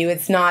can tell you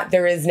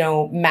there is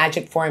no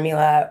magic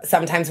formula.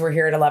 Sometimes we're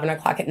here at 11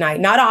 o'clock at night.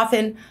 Not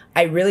often.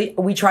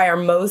 We try our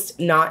most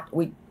not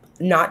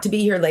to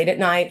be here late at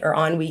night or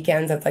on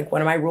weekends. That's like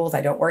one of my rules.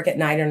 I don't work at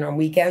night and on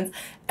weekends.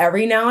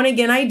 Every now and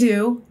again I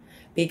do,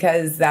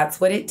 because that's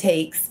what it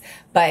takes.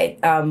 But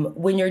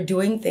when you're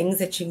doing things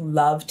that you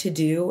love to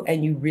do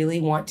and you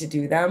really want to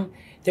do them,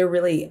 they're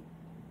really,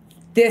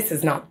 this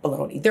is not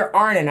baloney. There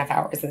aren't enough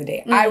hours in the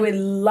day. I would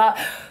love,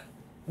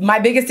 my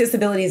biggest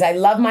disability is I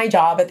love my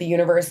job at the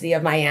University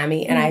of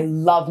Miami and I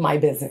love my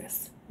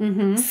business.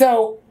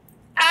 So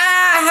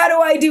how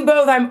do I do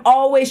both? I'm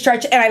always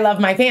stretched, and I love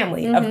my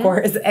family, of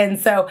course. And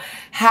so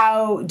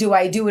how do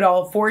I do it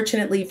all?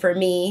 Fortunately for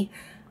me,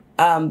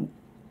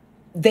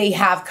 they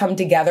have come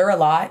together a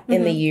lot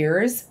in the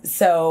years.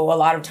 So a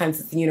lot of times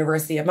it's the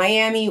University of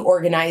Miami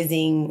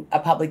organizing a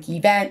public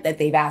event that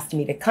they've asked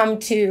me to come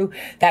to.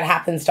 That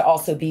happens to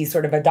also be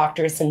sort of a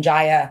Dr.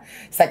 Sonjia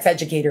sex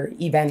educator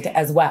event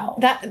as well.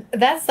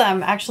 That's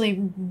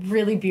actually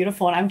really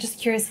beautiful. And I'm just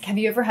curious, have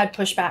you ever had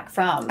pushback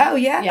from? Oh,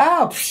 yeah.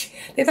 Oh,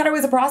 they thought I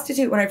was a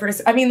prostitute when I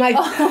first, I mean, like,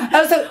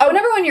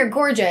 Whenever when you're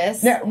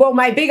gorgeous. No, well,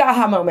 my big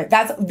aha moment,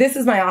 this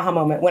is my aha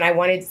moment when I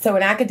wanted, so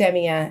in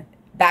academia,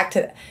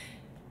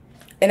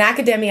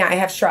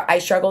 I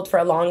struggled for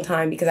a long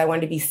time because I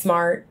wanted to be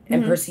smart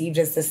and perceived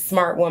as this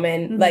smart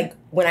woman. Like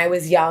when I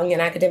was young in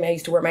academia, I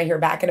used to wear my hair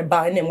back in a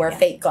bun and wear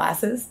fake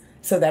glasses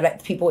so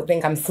that people would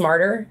think I'm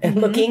smarter and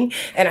looking.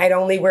 And I'd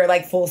only wear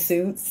like full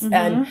suits.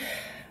 And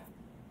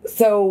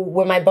so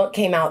when my book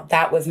came out,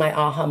 that was my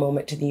aha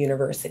moment to the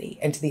university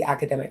and to the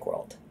academic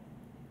world.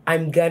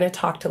 I'm going to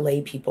talk to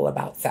lay people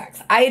about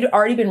sex. I had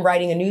already been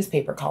writing a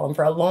newspaper column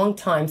for a long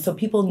time, so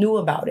people knew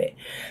about it.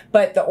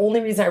 But the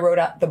only reason I wrote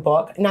out the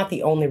book, not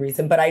the only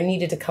reason, but I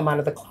needed to come out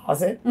of the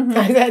closet,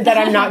 that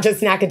I'm not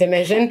just an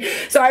academician.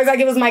 So I was like,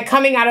 it was my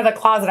coming out of the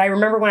closet. I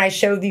remember when I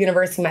showed the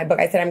university my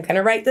book, I said, I'm going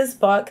to write this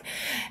book,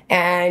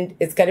 and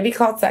it's going to be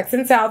called Sex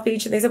in South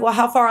Beach. And they said, well,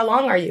 how far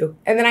along are you?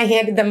 And then I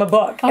handed them a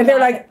book. And they're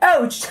like,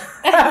 ouch.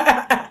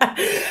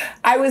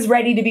 I was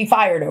ready to be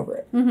fired over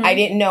it. I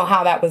didn't know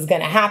how that was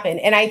going to happen.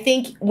 And I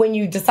think when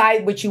you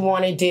decide what you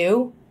want to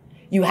do,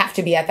 you have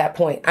to be at that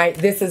point.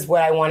 This is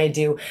what I want to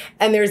do.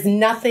 And there's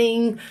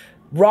nothing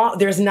wrong.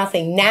 There's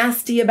nothing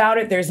nasty about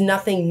it. There's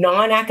nothing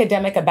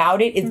non-academic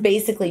about it. It's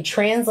basically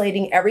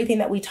translating everything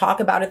that we talk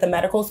about at the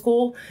medical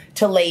school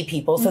to lay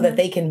people so that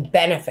they can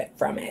benefit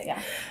from it.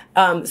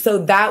 Yeah.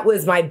 So that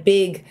was my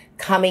big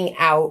coming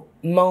out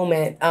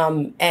moment.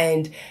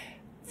 And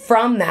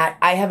from that,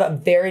 I have a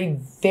very,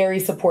 very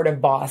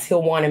supportive boss.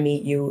 He'll want to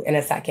meet you in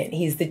a second.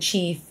 He's the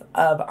chief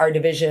of our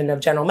division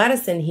of general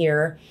medicine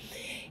here.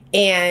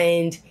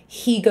 And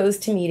he goes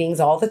to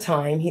meetings all the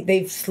time.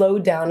 They've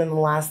slowed down in the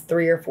last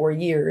 3 or 4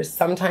 years.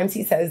 Sometimes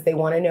he says they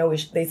want to know,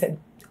 they said,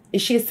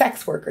 is she a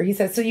sex worker? He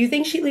says, so you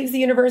think she leaves the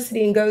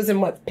university and goes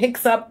and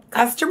picks up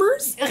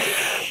customers?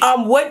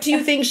 What do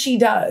you think she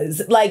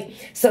does?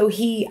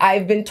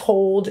 I've been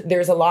told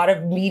there's a lot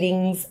of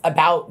meetings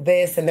about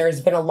this, and there has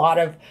been a lot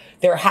of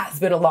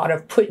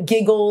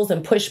giggles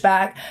and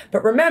pushback.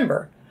 But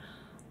remember,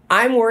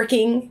 I'm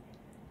working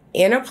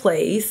in a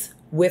place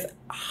with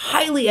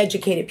highly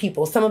educated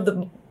people, some of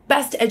the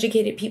best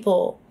educated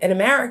people in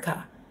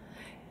America.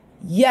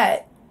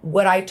 Yet,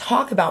 what I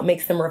talk about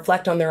makes them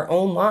reflect on their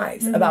own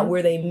lives about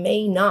where they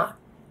may not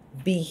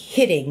be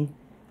hitting,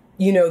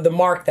 the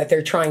mark that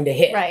they're trying to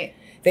hit. Right.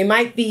 They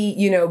might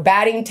be,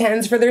 batting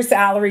tens for their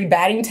salary,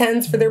 batting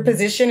tens for their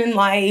position in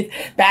life,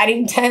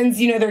 batting tens,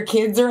 their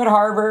kids are at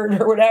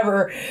Harvard or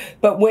whatever.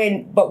 But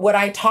what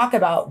I talk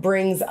about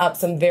brings up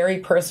some very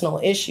personal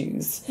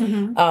issues.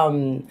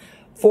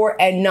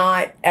 And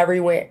not every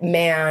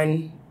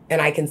man,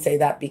 and I can say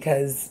that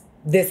because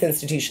this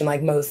institution,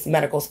 like most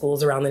medical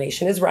schools around the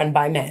nation, is run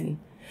by men.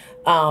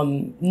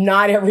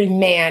 Not every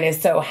man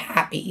is so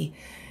happy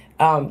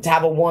to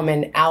have a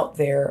woman out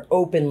there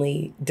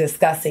openly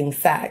discussing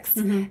sex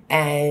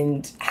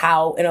and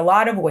how, in a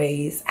lot of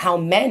ways, how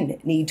men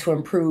need to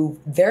improve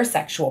their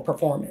sexual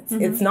performance.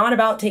 It's not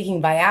about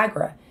taking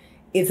Viagra.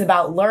 It's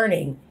about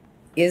learning,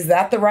 is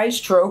that the right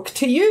stroke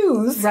to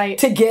use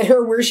to get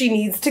her where she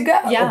needs to go?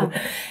 Yeah.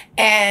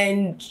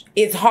 And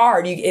it's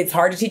hard. It's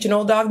hard to teach an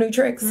old dog new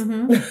tricks.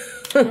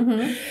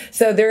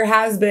 So there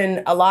has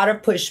been a lot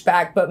of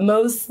pushback, but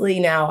mostly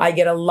now I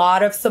get a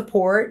lot of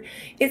support.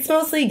 It's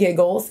mostly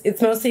giggles.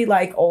 It's mostly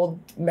like old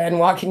men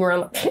walking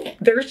around like,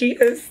 there she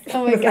is.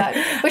 Oh my God.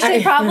 Which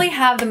they probably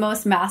have the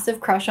most massive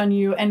crush on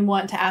you and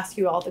want to ask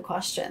you all the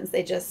questions.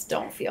 They just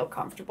don't feel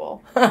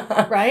comfortable.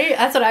 Right?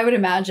 That's what I would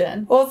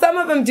imagine. Well, some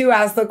of them do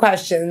ask the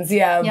questions,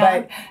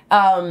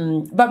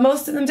 but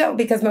most of them don't,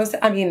 because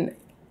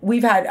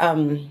we've had,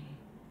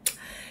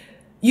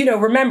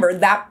 remember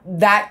that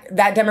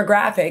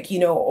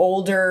demographic,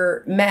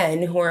 older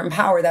men who are in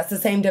power, that's the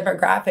same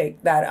demographic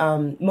that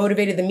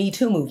motivated the Me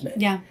Too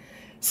movement. Yeah.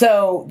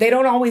 So they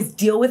don't always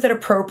deal with it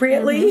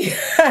appropriately. We've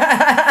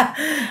had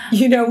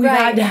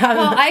to have...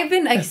 Well, I've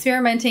been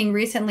experimenting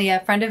recently. A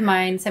friend of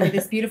mine sent me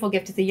this beautiful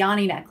gift. It's a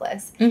Yanni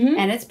necklace.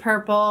 And it's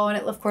purple, and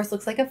it, of course,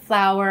 looks like a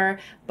flower.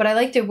 But I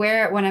like to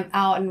wear it when I'm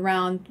out and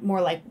around more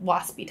like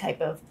waspy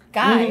type of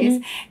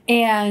guys.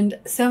 And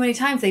so many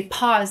times they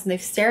paused and they've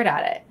stared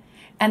at it.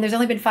 And there's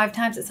only been 5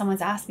 times that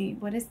someone's asked me,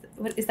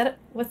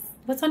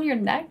 what's on your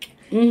neck?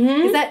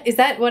 Mm-hmm. Is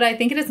that what I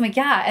think it is? I'm like,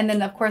 yeah. And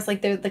then of course,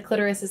 like the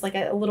clitoris is like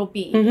a little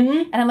bead.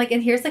 Mm-hmm. And I'm like,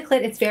 and here's the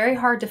clit. It's very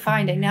hard to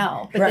find, I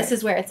know, but this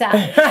is where it's at.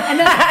 And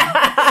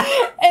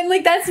then, and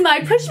like, that's my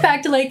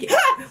pushback to like,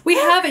 we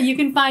have it, you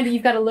can find it,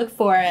 you've got to look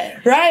for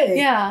it. Right.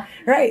 Yeah.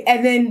 Right.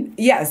 And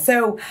then,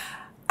 so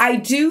I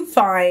do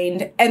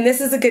find, and this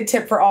is a good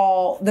tip for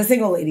all the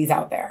single ladies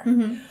out there.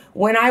 Mm-hmm.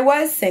 When I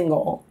was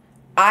single,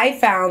 I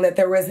found that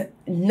there was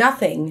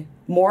nothing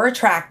more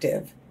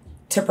attractive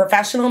to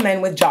professional men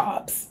with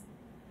jobs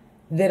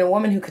than a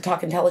woman who could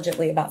talk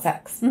intelligently about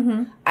sex.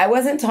 Mm-hmm. I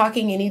wasn't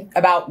talking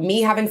about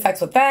me having sex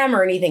with them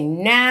or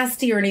anything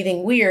nasty or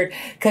anything weird,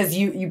 because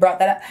you brought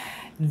that up.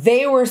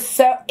 They were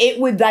it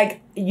would like,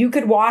 you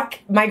could walk,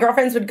 my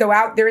girlfriends would go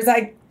out, there was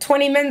like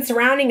 20 men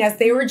surrounding us.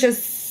 They were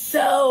just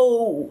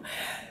so,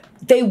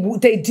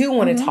 they do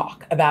want to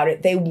talk about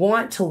it. They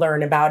want to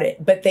learn about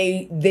it, but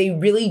they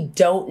really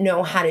don't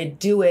know how to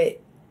do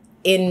it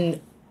in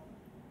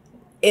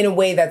a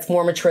way that's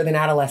more mature than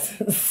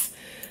adolescence.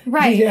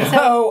 Right. You know?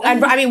 So,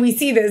 and I mean, we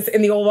see this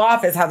in the Oval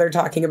Office, how they're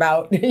talking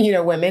about,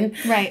 women.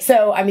 Right.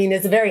 So, I mean,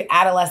 it's a very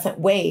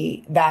adolescent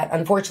way that,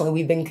 unfortunately,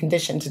 we've been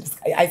conditioned to,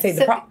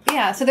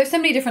 so there's so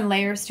many different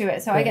layers to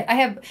it. So I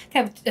have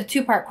kind of a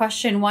 2-part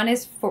question. One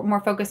is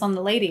more focused on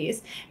the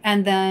ladies,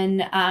 and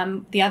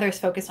then the other is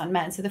focused on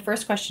men. So the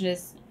first question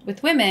is,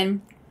 with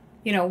women,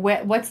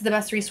 what's the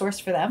best resource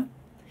for them?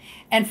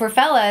 And for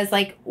fellas,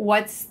 like,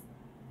 what's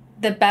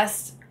the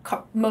best,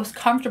 most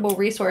comfortable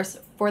resource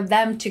for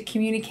them to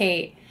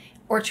communicate,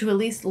 or to at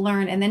least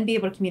learn and then be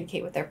able to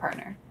communicate with their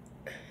partner?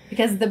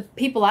 Because the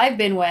people I've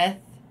been with,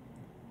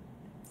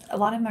 a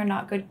lot of them are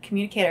not good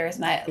communicators.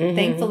 And I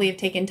thankfully have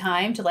taken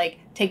time to like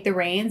take the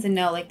reins and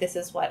know like, this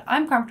is what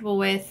I'm comfortable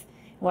with,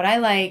 what I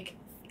like,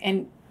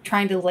 and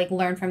trying to like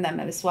learn from them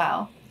as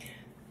well.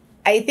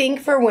 I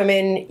think for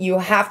women, you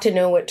have to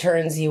know what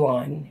turns you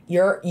on.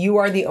 You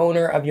are the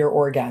owner of your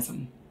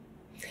orgasm.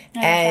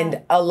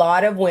 And a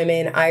lot of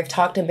women, I've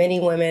talked to many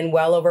women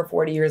well over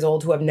 40 years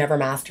old who have never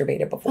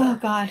masturbated before. Oh,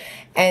 God.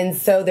 And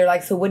so they're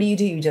like, so what do?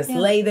 You just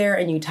lay there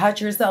and you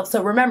touch yourself.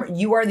 So remember,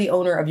 you are the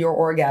owner of your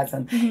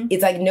orgasm. Mm-hmm.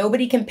 It's like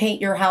nobody can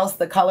paint your house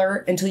the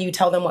color until you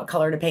tell them what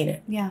color to paint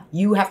it. Yeah.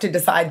 You have to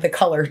decide the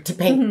color to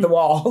paint the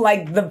wall.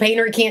 Like the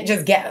painter can't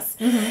just guess.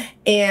 Mm-hmm.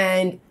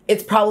 And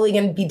it's probably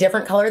going to be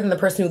different color than the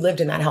person who lived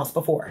in that house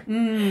before.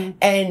 Mm.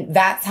 And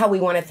that's how we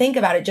want to think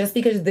about it. Just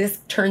because this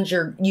turns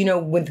your,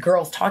 with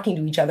girls talking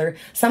to each other,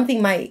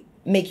 something might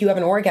make you have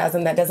an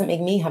orgasm that doesn't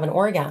make me have an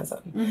orgasm.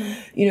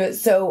 Mm-hmm.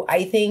 So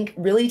I think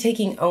really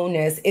taking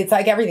onus, it's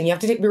like everything. You have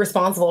to be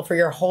responsible for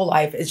your whole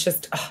life. It's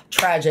just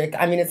tragic.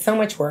 I mean, it's so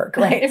much work,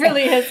 right? It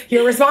really is.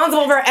 You're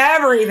responsible for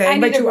everything.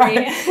 But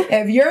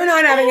if you're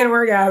not having an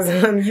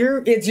orgasm,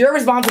 it's your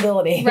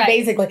responsibility, right.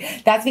 Basically.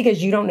 That's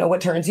because you don't know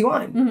what turns you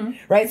on,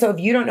 right? So if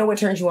you don't know what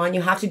turns you on,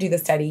 you have to do the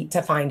study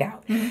to find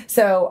out. Mm-hmm.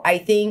 So I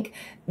think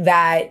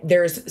that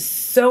there's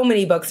so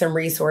many books and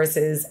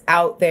resources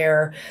out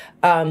there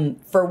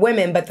for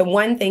women. But the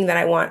one thing that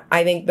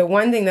I think the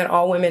one thing that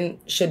all women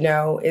should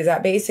know is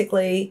that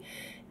basically,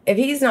 if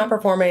he's not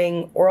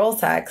performing oral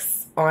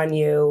sex on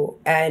you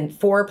and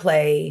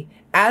foreplay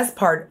as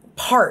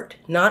part,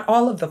 not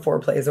all of the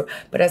foreplays,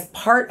 but as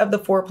part of the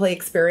foreplay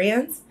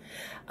experience,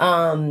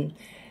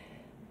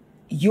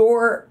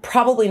 you're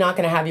probably not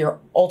going to have your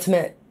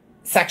ultimate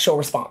sexual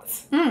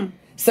response. Mm.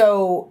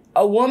 So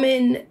a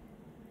woman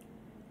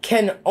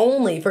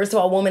first of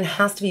all, a woman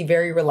has to be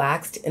very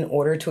relaxed in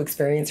order to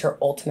experience her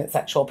ultimate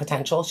sexual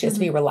potential. She has to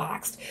be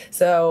relaxed.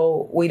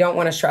 So we don't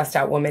want a stressed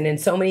out woman. And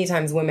so many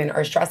times women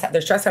are stressed out.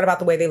 They're stressed out about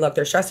the way they look.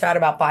 They're stressed out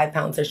about 5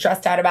 pounds. They're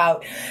stressed out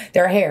about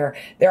their hair,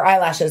 their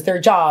eyelashes,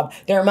 their job,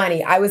 their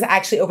money. I was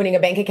actually opening a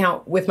bank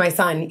account with my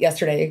son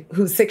yesterday,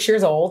 who's 6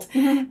 years old.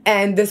 Mm-hmm.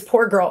 And this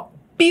poor girl,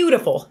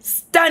 beautiful,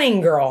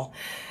 stunning girl,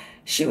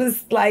 she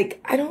was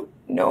like, I don't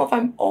know if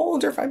I'm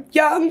old or if I'm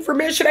young.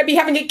 Should I be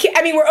having a kid?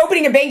 I mean, we're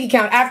opening a bank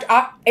account after.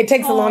 It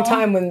takes a long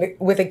time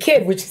with a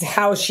kid, which is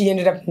how she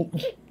ended up,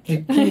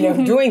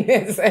 doing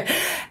this.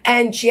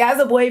 And she has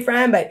a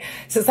boyfriend, but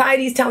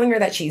society's telling her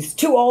that she's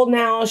too old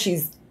now.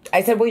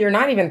 I said, well, you're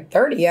not even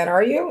 30 yet,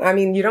 are you? I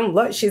mean, you don't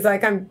look. She's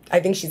like, I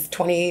think she's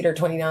 28 or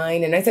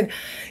 29. And I said,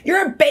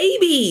 you're a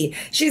baby.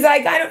 She's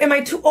like, am I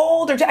too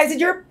old? I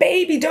said, you're a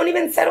baby. Don't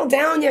even settle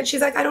down yet.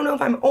 She's like, I don't know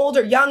if I'm old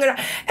or young. And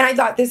I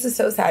thought, this is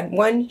so sad.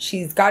 One,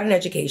 she's got an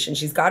education.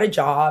 She's got a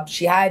job.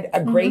 She had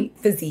a great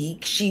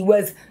physique. She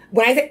was,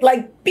 when I say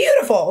like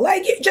beautiful,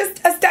 like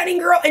just a stunning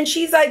girl. And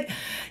she's like,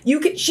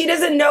 she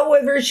doesn't know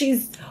whether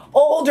she's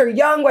old or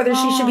young, whether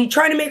she should be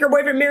trying to make her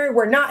boyfriend married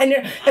or not.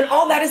 And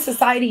all that is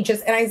society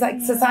and I was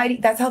like, society,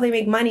 that's how they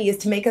make money, is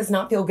to make us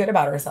not feel good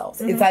about ourselves.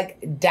 Mm-hmm. It's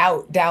like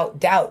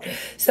doubt.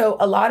 So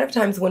a lot of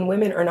times when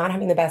women are not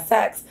having the best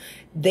sex,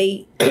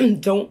 they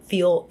don't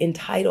feel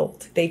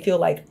entitled. They feel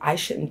like, I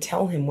shouldn't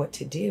tell him what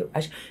to do.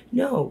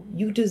 No,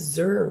 you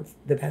deserve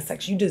the best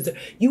sex.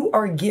 You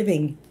are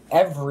giving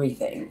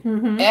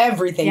everything.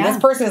 Everything. Yeah.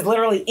 This person is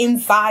literally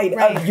inside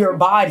of your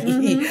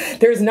body.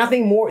 There's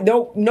nothing more,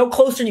 no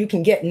closer you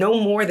can get, no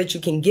more that you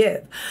can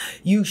give.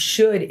 You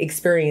should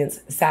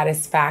experience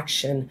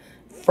satisfaction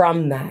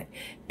from that.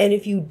 And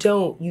if you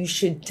don't, you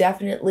should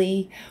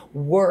definitely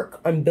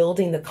work on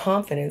building the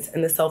confidence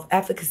and the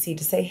self-efficacy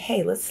to say,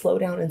 hey, let's slow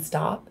down and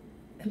stop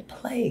and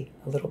play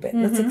a little bit.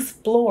 Let's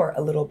explore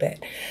a little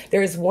bit.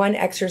 There's one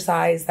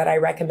exercise that I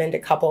recommend to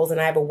couples, and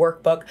I have a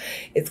workbook.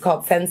 It's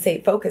called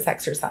Sensate Focus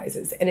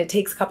Exercises. And it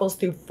takes couples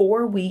through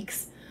 4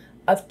 weeks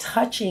of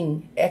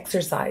touching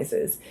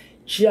exercises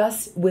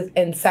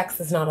and sex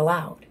is not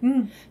allowed.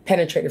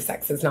 Penetrative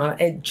sex is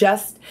not, and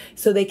just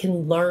so they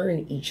can learn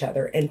each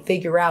other and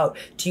figure out,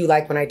 do you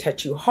like when I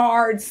touch you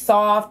hard,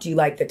 soft? Do you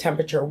like the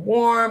temperature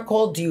warm,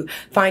 cold? Do you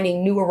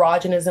finding new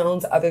erogenous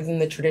zones other than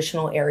the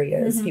traditional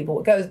areas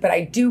people goes? But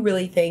I do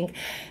really think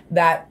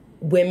that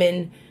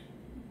women,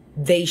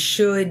 they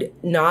should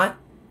not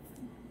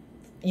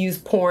use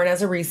porn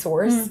as a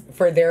resource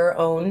for their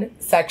own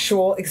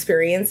sexual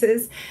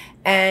experiences.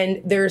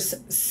 And there's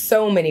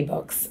so many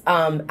books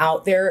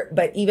out there,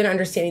 but even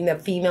understanding the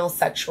female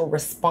sexual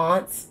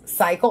response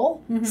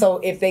cycle. So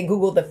if they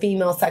Google the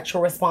female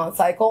sexual response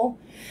cycle,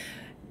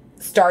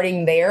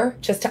 starting there,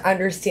 just to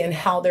understand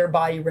how their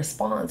body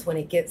responds when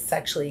it gets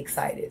sexually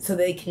excited. So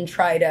they can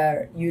try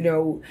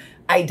to,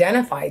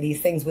 identify these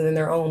things within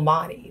their own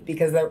body.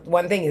 Because the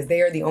one thing is,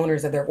 they are the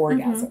owners of their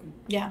orgasm.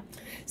 Yeah.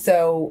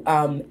 So,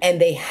 and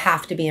they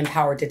have to be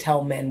empowered to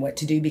tell men what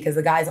to do, because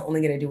the guy's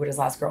only going to do what his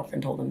last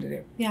girlfriend told him to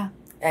do. Yeah.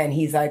 And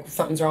he's like,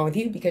 something's wrong with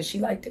you because she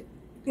liked it.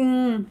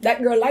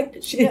 That girl liked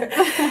it.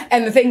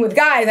 And the thing with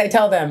guys, I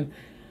tell them,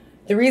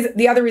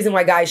 the other reason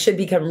why guys should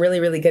become really,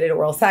 really good at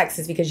oral sex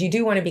is because you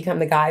do want to become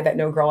the guy that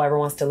no girl ever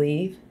wants to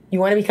leave. You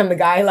want to become the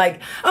guy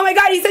like, oh my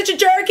God, he's such a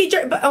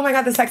jerk. But oh my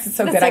God, the sex is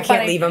so good. I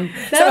can't leave him.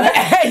 So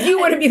you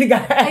want to be the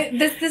guy.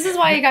 This is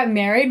why I got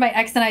married. My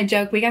ex and I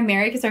joke, we got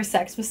married because our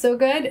sex was so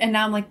good. And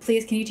now I'm like,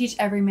 please, can you teach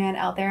every man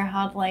out there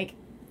how to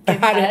give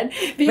head?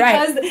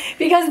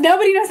 Because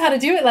nobody knows how to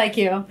do it like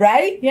you.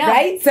 Right? Yeah.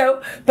 Right?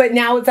 So, but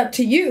now it's up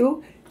to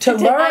you to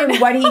learn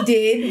what he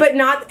did, but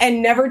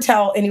never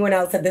tell anyone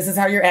else that this is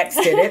how your ex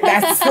did it.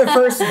 That's the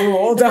first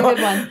rule.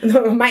 That's a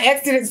good one. My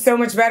ex did it so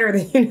much better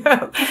than you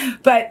know.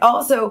 But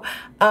also,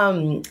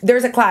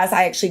 there's a class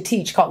I actually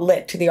teach called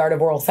Licked, the Art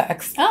of Oral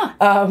Sex.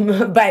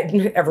 But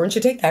everyone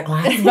should take that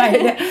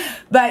class.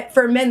 But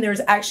for men,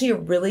 there's actually a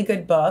really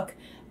good book.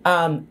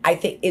 I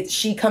think it's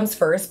She Comes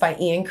First by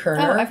Ian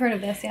Kerner. Oh, I've heard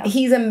of this, yeah.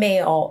 He's a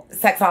male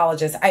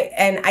sexologist.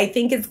 I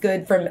think it's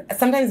good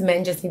sometimes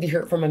men just need to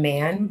hear it from a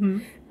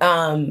man.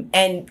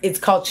 And it's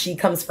called She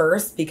Comes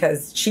First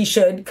because she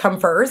should come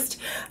first.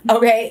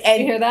 Okay. And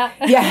do you hear that?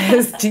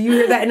 Yes. Do you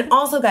hear that? And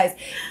also, guys,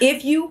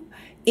 if you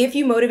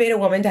motivate a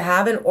woman to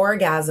have an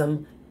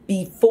orgasm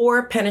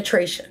before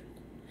penetration,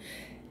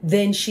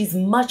 then she's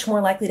much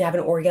more likely to have an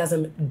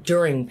orgasm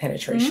during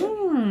penetration.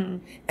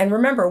 And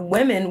remember,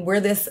 women, we're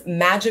this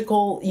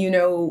magical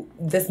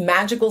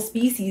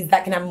species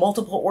that can have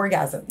multiple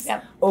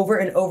orgasms over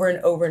and over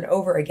and over and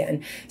over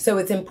again. So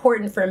it's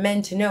important for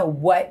men to know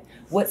what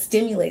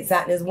stimulates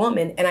that in his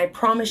woman. And I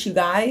promise you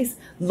guys,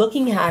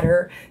 looking at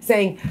her,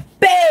 saying,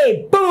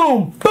 babe,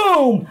 boom,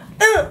 boom,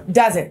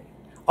 doesn't.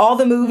 All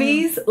the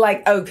movies,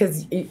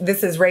 because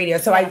this is radio.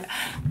 So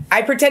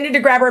I pretended to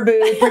grab her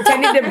boob,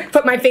 pretended to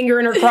put my finger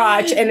in her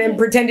crotch, and then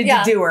pretended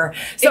to do her.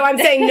 So I'm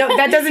saying, no,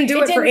 that doesn't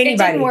do it for anybody. It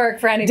didn't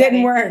work for anybody.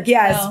 Didn't work,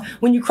 yes. No.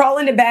 When you crawl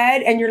into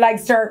bed and you're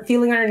start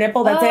feeling on her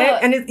nipple, that's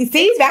it. And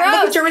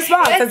look at your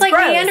response. It's like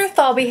gross.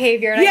 Neanderthal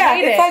behavior, and I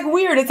hate it's it.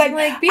 Weird. It's like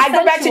I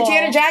go back to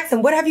Janet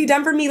Jackson. What have you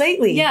done for me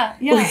lately? Yeah.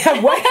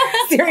 What?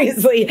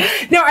 Seriously.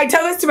 No, I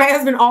tell this to my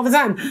husband all the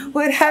time.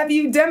 What have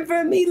you done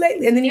for me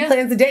lately? And then he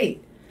plans a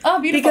date. Oh,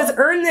 beautiful. Because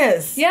earn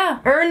this. Yeah.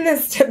 Earn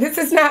this. This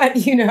is not,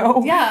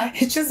 Yeah.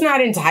 It's just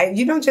not entitled.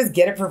 You don't just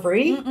get it for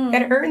free. You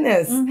gotta earn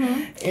this.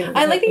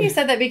 I like that you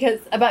said that because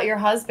about your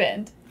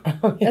husband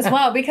as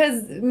well.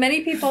 Because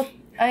many people,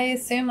 I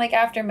assume,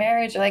 after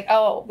marriage, are like,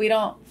 oh, we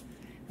don't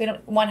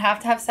one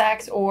have to have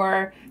sex,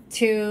 or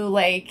two,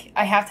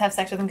 I have to have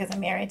sex with him because I'm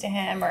married to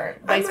him, or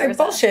vice versa.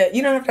 Bullshit.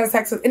 You don't have to have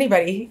sex with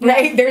anybody,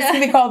 right? There's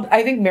something called,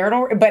 I think,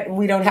 marital, but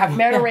we don't have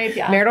marital rape.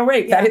 Yeah, marital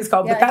rape. That is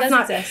called, but that's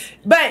not. Exist.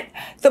 But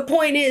the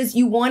point is,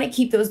 you want to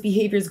keep those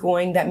behaviors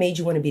going that made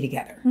you want to be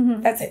together.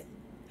 That's it.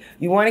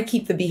 You want to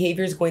keep the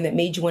behaviors going that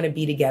made you want to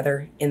be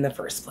together in the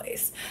first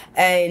place.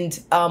 And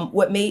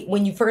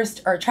when you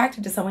first are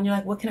attracted to someone, you're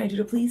like, what can I do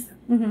to please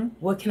them?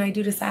 What can I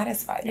do to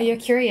satisfy them? You're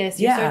curious.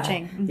 You're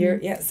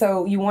searching.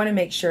 So you want to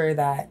make sure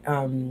that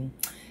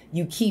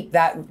you keep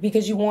that,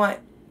 because you want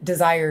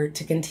desire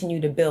to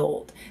continue to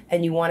build,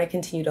 and you want to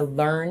continue to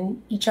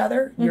learn each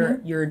other.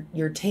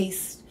 Your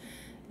taste,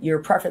 your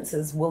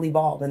preferences will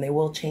evolve and they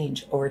will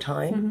change over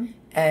time.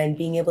 And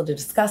being able to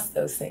discuss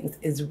those things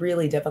is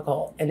really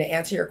difficult. And to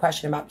answer your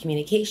question about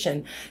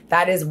communication,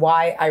 that is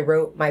why I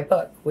wrote my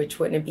book, which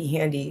wouldn't it be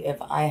handy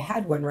if I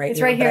had one right here?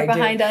 It's right here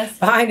behind us.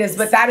 Behind us.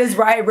 But that is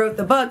why I wrote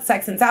the book,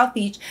 Sex in South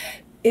Beach,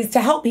 is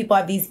to help people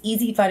have these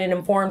easy, fun, and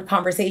informed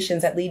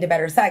conversations that lead to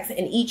better sex.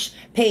 And each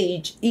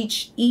page,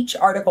 each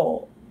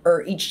article,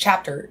 or each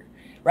chapter,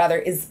 rather,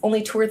 is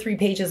only 2 or 3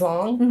 pages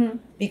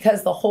long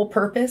because the whole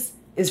purpose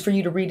is for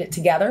you to read it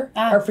together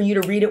or for you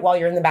to read it while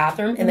you're in the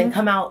bathroom and then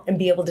come out and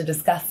be able to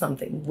discuss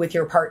something with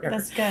your partner.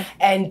 That's good.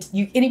 And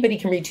anybody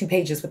can read 2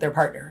 pages with their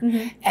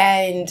partner.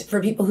 And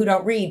for people who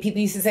don't read, people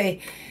used to say,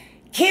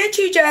 can't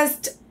you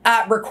just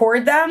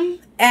record them?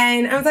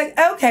 And I was like,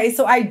 okay,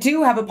 so I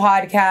do have a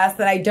podcast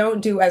that I don't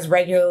do as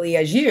regularly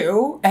as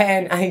you,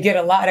 and I get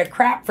a lot of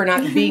crap for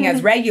not being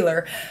as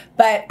regular.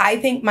 But I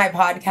think my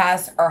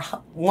podcasts are,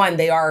 one,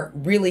 they are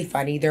really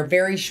funny. They're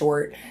very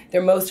short.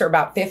 Most are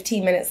about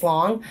 15 minutes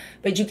long,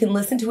 but you can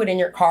listen to it in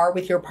your car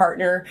with your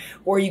partner,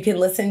 or you can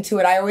listen to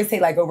it, I always say,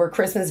 like over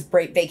Christmas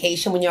break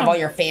vacation when you have all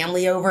your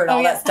family over and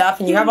all that stuff,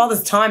 and you have all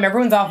this time,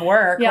 everyone's off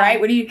work,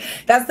 right?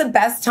 That's the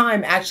best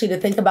time actually to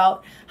think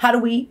about how do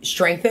we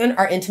strengthen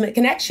our intimate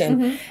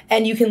connection.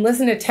 And you can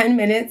listen to 10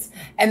 minutes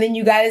and then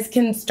you guys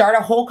can start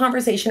a whole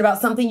conversation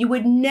about something you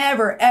would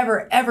never,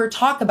 ever, ever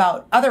talk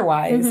about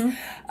otherwise.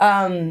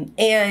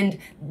 And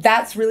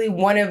that's really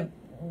one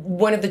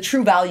of the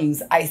true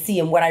values I see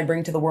in what I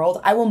bring to the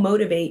world. I will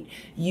motivate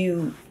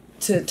you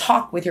to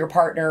talk with your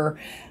partner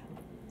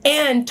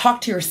and talk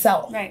to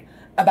yourself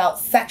about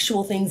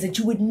sexual things that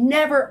you would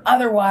never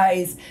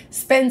otherwise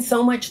spend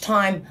so much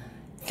time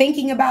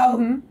thinking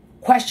about,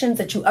 questions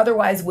that you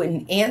otherwise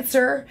wouldn't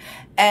answer,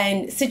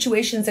 and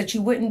situations that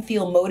you wouldn't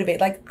feel motivated.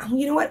 Like, oh,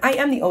 you know what? I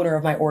am the owner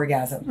of my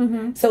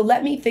orgasm. So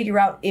let me figure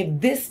out if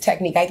this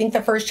technique, I think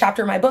the first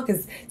chapter of my book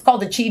it's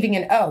called Achieving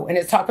an O, and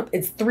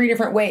it's 3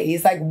 different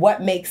ways, like what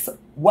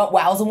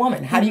wows a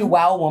woman? How do you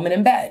wow a woman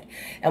in bed?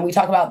 And we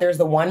talk about there's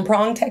the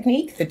 1-prong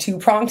technique, the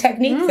 2-prong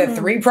technique, the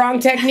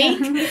 3-prong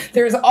technique.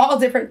 There's all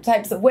different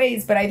types of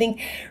ways, but I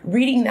think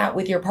reading that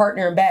with your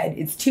partner in bed,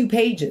 it's 2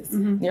 pages.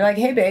 And you're like,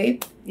 hey,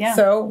 babe,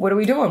 so what are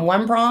we doing?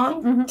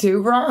 1-prong,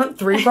 2-prong,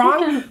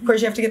 3-prong? Of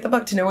course, you have to get the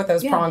book to know what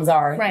those prongs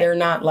are. They're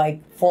not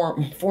like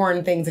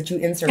foreign things that you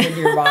insert into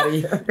your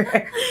body.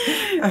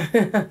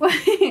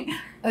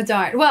 Oh,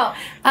 darn. Well,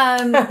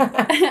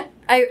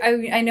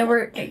 I know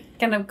we're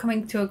kind of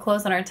coming to a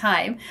close on our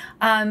time.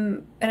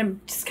 And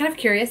I'm just kind of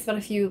curious about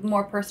a few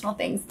more personal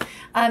things.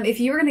 If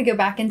you were going to go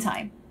back in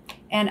time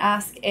and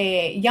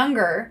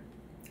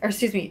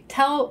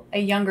tell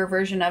a younger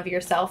version of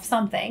yourself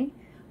something,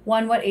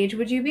 one, what age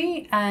would you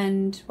be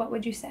and what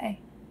would you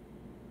say?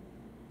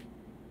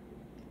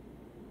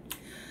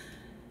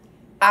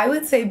 I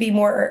would say be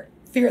more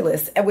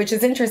fearless, which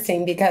is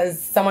interesting because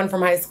someone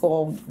from high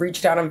school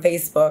reached out on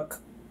Facebook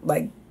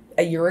like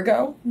a year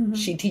ago.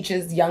 She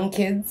teaches young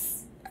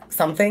kids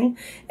something,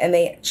 and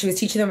she was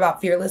teaching them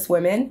about fearless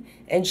women,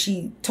 and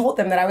she told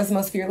them that I was the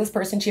most fearless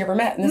person she ever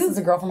met. And this is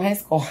a girl from high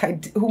school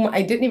whom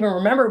I didn't even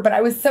remember, but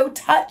I was so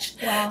touched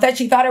that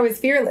she thought I was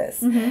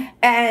fearless.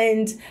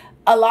 And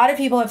a lot of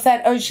people have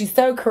said, oh, she's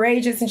so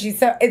courageous, and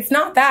it's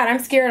not that. I'm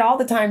scared all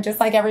the time, just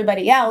like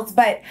everybody else,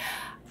 but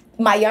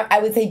I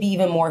would say be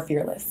even more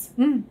fearless.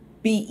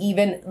 Be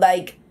even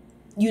like,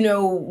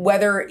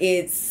 whether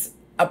it's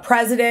a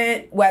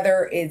president,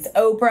 whether it's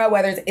Oprah,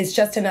 whether it's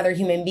just another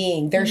human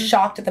being. They're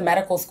shocked at the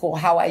medical school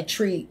how I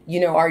treat,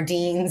 our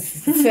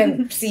deans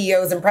and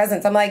CEOs and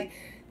presidents. I'm like,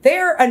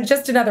 they're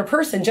just another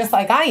person, just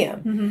like I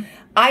am.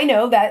 I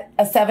know that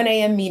a 7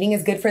 a.m. meeting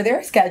is good for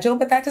their schedule,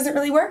 but that doesn't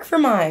really work for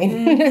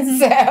mine.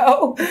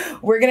 So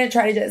we're going to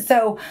try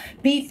to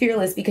be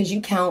fearless because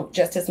you count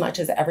just as much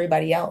as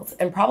everybody else,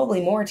 and probably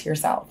more to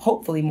yourself,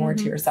 hopefully more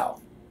to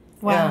yourself.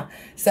 Wow. Yeah.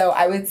 So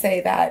I would say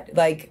that,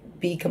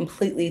 be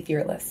completely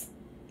fearless.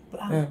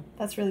 Wow.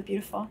 That's really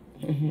beautiful.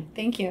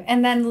 Thank you.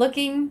 And then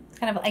looking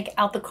kind of like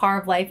out the car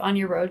of life on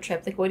your road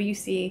trip, what do you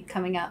see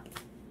coming up?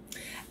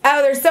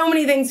 Oh, there's so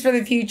many things for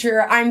the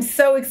future. I'm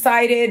so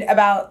excited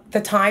about the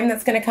time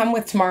that's going to come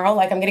with tomorrow.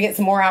 I'm going to get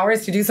some more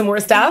hours to do some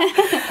more stuff.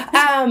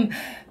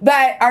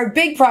 But our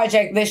big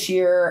project this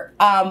year,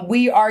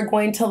 we are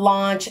going to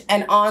launch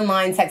an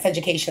online sex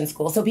education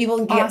school. So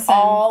people can get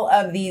all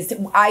of these.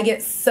 I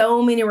get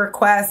so many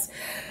requests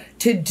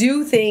to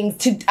do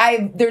things.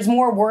 There's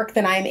more work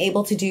than I'm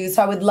able to do.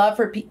 So I would love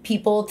for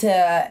people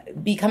to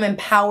become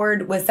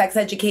empowered with sex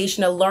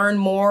education, to learn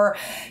more,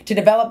 to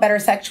develop better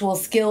sexual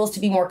skills, to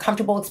be more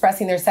comfortable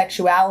expressing their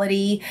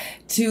sexuality,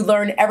 to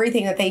learn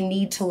everything that they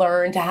need to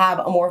learn to have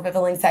a more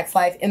fulfilling sex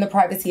life in the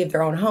privacy of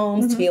their own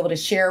homes, to be able to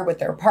share with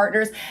their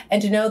partners,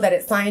 and to know that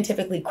it's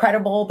scientifically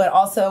credible, but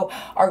also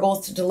our goal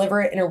is to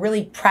deliver it in a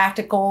really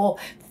practical,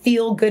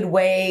 feel-good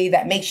way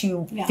that makes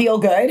you feel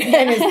good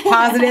and is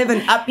positive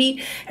and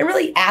upbeat and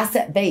really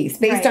asset-based,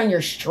 based on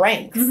your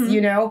strengths,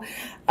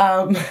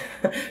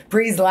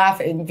 Bree's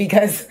laughing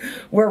because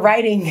we're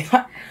writing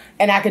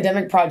an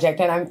academic project,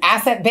 and I'm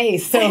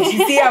asset-based. So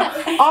you see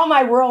how all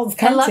my worlds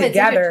come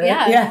together.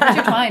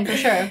 Intertwined for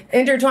sure.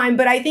 Intertwined.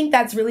 But I think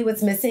that's really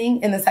what's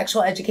missing in the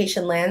sexual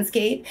education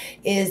landscape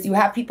is you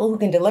have people who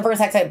can deliver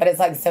sex ed, but it's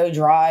like so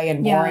dry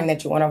and boring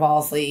that you want to fall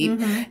asleep.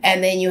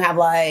 And then you have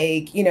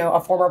like, you know, a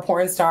former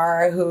porn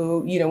star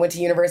who, you know, went to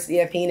University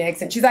of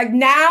Phoenix, and she's like,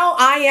 now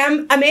I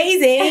am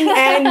amazing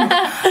and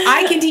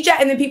I can teach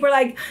that. And then people are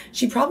like,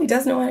 she probably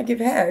does know how to give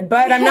head,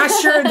 but I'm not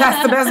sure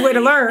that's the best way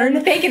to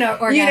learn. Faking an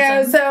orgasm. You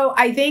know, so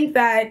I think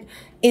that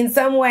in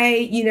some way,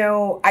 you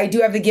know, I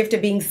do have the gift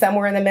of being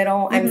somewhere in the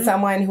middle. I'm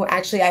someone who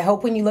actually, I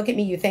hope when you look at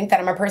me, you think that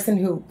I'm a person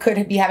who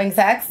could be having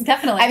sex.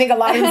 Definitely. I think a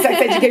lot of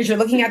sex educators, you're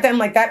looking at them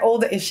like that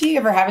old, is she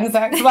ever having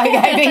sex? Like,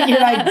 I think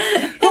you're like,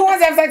 who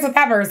wants to have sex with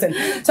that person?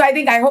 So I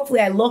think hopefully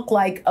I look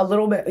like a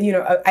little bit, you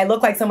know, I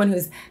look like someone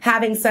who's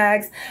having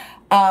sex.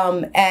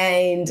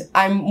 And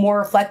I'm more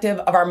reflective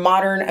of our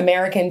modern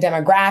American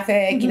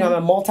demographic. You know,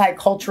 I'm a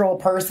multicultural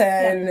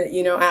person.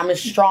 You know, I'm a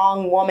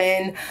strong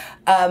woman.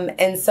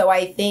 And so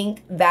I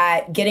think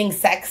that getting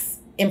sex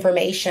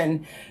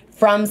information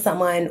from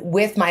someone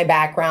with my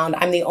background,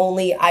 I'm the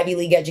only Ivy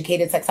League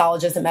educated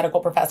sexologist and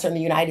medical professor in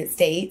the United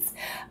States,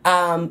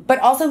 but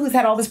also who's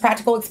had all this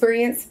practical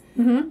experience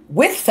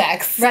with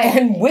sex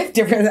and with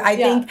different,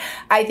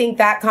 I think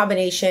that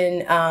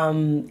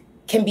combination,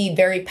 can be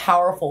very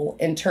powerful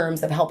in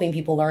terms of helping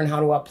people learn how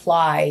to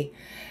apply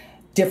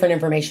different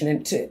information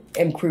and to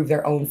improve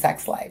their own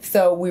sex life.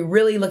 So we're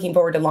really looking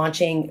forward to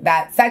launching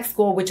that sex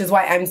school, which is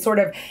why I'm sort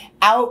of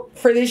out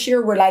for this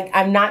year. We're like,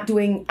 I'm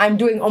doing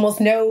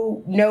almost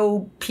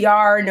no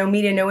PR, no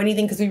media, no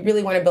anything, because we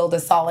really want to build a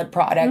solid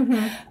product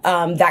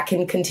that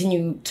can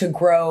continue to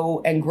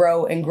grow and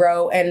grow and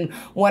grow. And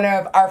one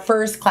of our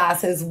first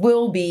classes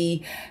will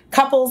be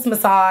couples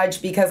massage,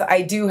 because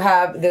I do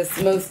have this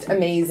most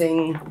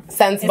amazing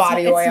Sense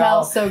body oil. It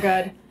smells so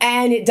good.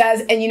 And it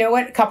does. And you know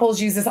what?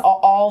 Couples use this,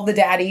 all the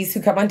daddies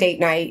who come on date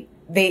night,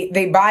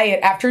 they buy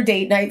it after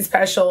date night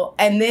special.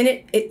 And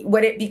then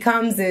what it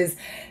becomes is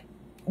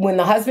when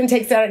the husband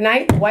takes it out at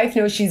night, the wife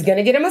knows she's going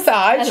to get a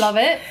massage. I love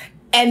it.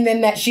 And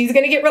then that she's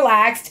going to get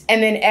relaxed,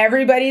 and then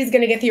everybody's going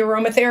to get the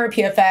aromatherapy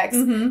effects.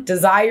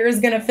 Desire is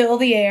going to fill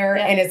the air,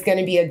 and it's going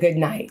to be a good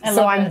night.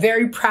 So I'm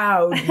very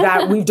proud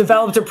that we've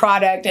developed a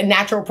product, a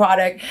natural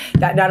product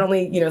that not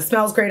only, you know,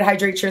 smells great,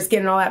 hydrates your skin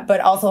and all that,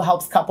 but also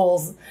helps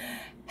couples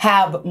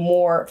have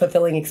more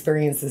fulfilling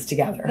experiences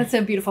together. That's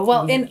so beautiful.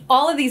 Well, in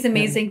all of these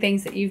amazing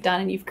things that you've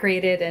done and you've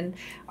created and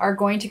are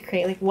going to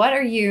create, like, what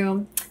are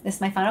you, this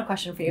is my final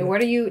question for you,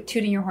 what are you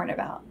tooting your horn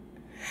about?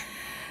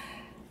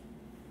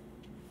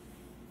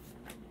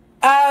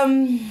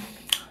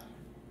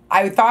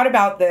 I thought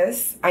about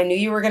this. I knew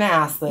you were going to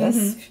ask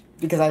this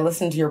because I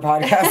listened to your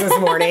podcast this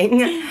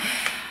morning.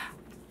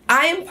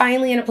 I am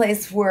finally in a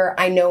place where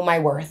I know my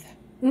worth.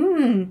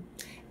 And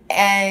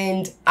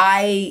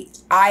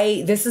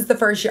this is the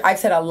first year I've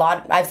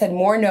said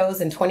more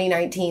no's in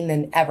 2019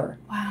 than ever.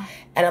 Wow.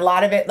 And a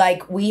lot of it,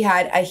 like, we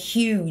had a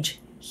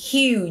huge,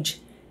 huge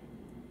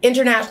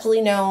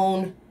internationally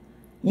known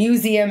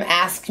museum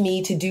ask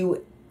me to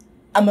do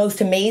a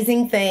most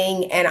amazing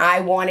thing, and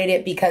I wanted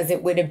it because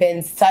it would have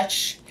been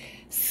such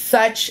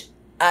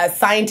a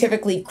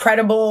scientifically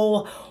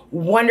credible,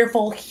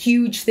 wonderful,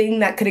 huge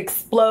thing that could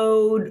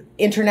explode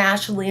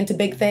internationally into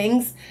big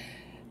things.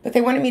 But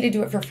they wanted me to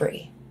do it for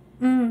free.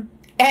 And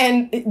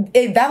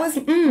that was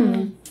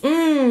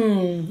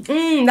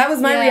that was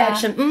my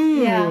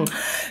reaction.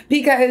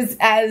 Because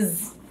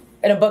as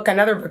in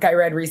another book I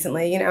read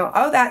recently, you know,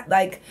 that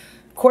like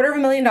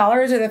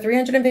 $250,000 or the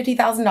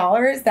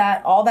 $350,000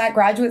 that all that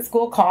graduate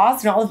school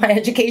costs and all of my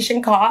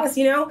education costs,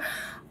 you know,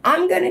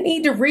 I'm going to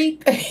need to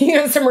reap, you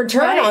know, some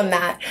return on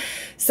that.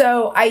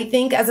 So I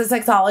think as a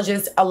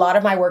sexologist, a lot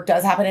of my work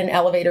does happen in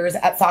elevators,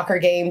 at soccer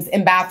games,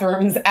 in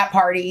bathrooms, at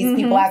parties.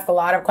 People ask a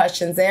lot of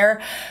questions there.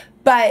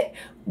 But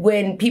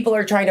when people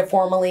are trying to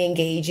formally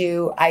engage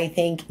you, I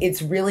think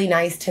it's really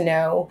nice to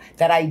know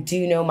that I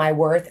do know my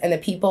worth, and the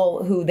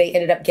people who they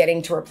ended up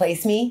getting to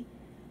replace me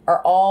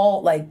are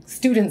all like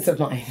students of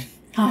mine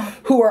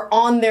who are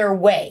on their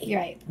way.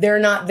 Right. They're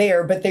not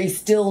there, but they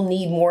still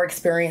need more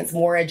experience,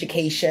 more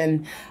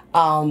education,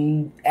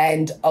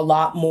 and a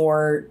lot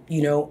more,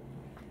 you know,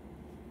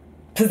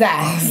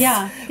 pizzazz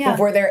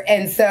before they're.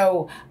 And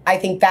so I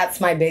think that's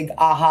my big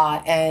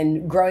aha.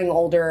 And growing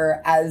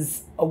older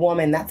as a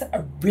woman, that's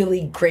a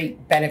really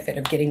great benefit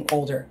of getting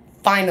older.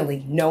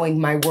 Finally knowing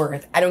my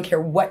worth. I don't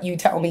care what you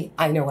tell me,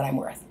 I know what I'm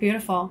worth.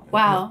 Beautiful.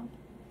 Wow.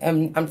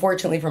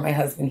 Unfortunately for my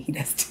husband, he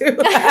does too.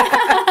 Well,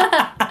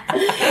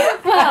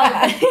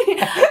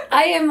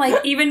 I am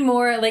like even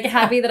more like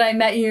happy that I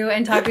met you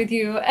and talked with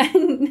you,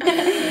 and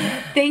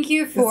thank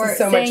you for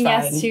saying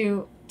yes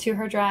to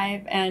Her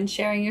Drive and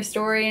sharing your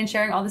story and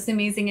sharing all this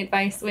amazing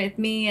advice with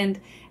me and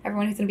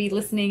everyone who's going to be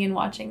listening and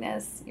watching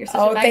this. You're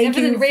such a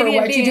magnificent,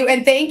 radiant being. You do.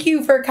 And thank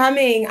you for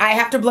coming. I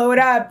have to blow it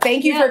up.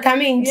 Thank you for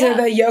coming to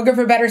the Yoga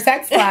for Better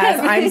Sex class.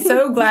 I'm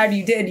so glad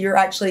you did. You're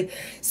actually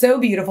so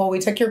beautiful. We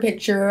took your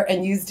picture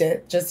and used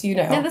it, just so you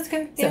know. Yeah, that's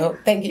good. So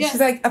thank you. Yeah. She's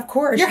like, of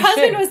course. Your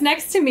husband was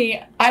next to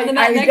me. I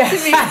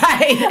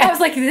was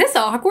like, is this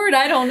awkward?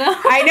 I don't know.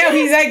 I know.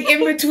 He's like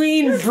in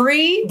between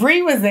Bree.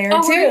 Bree was there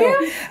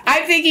too.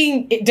 I'm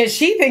thinking, does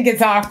she think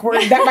it's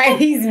awkward that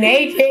he's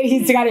naked?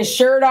 He's got his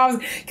shirt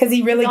off because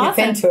he really gets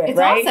into it,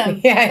 right? Awesome.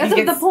 Yeah, that's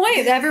the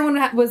point. Everyone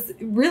was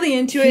really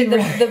into it.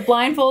 The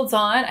blindfolds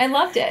on. I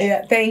loved it.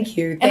 Yeah, thank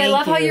you. And I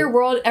love how your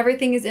world,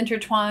 everything is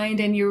intertwined,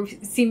 and you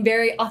seem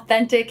very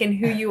authentic in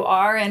who you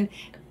are, and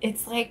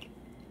it's like,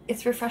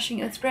 it's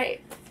refreshing and it's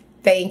great.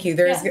 Thank you.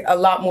 There's a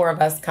lot more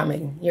of us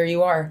coming. Here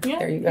you are. Yeah,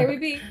 there you go. Here we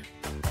be.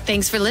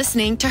 Thanks for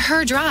listening to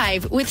Her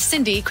Drive with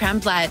Cynthia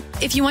Cramblett.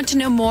 If you want to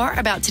know more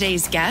about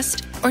today's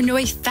guest or know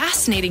a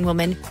fascinating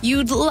woman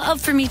you'd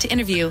love for me to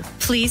interview,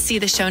 please see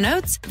the show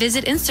notes,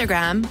 visit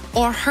Instagram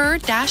or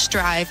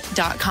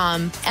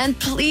her-drive.com. And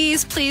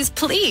please, please,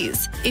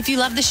 please, if you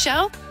love the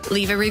show,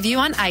 leave a review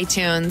on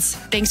iTunes.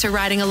 Thanks for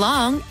riding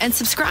along and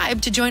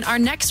subscribe to join our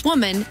next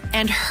woman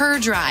and her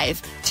drive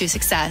to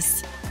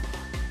success.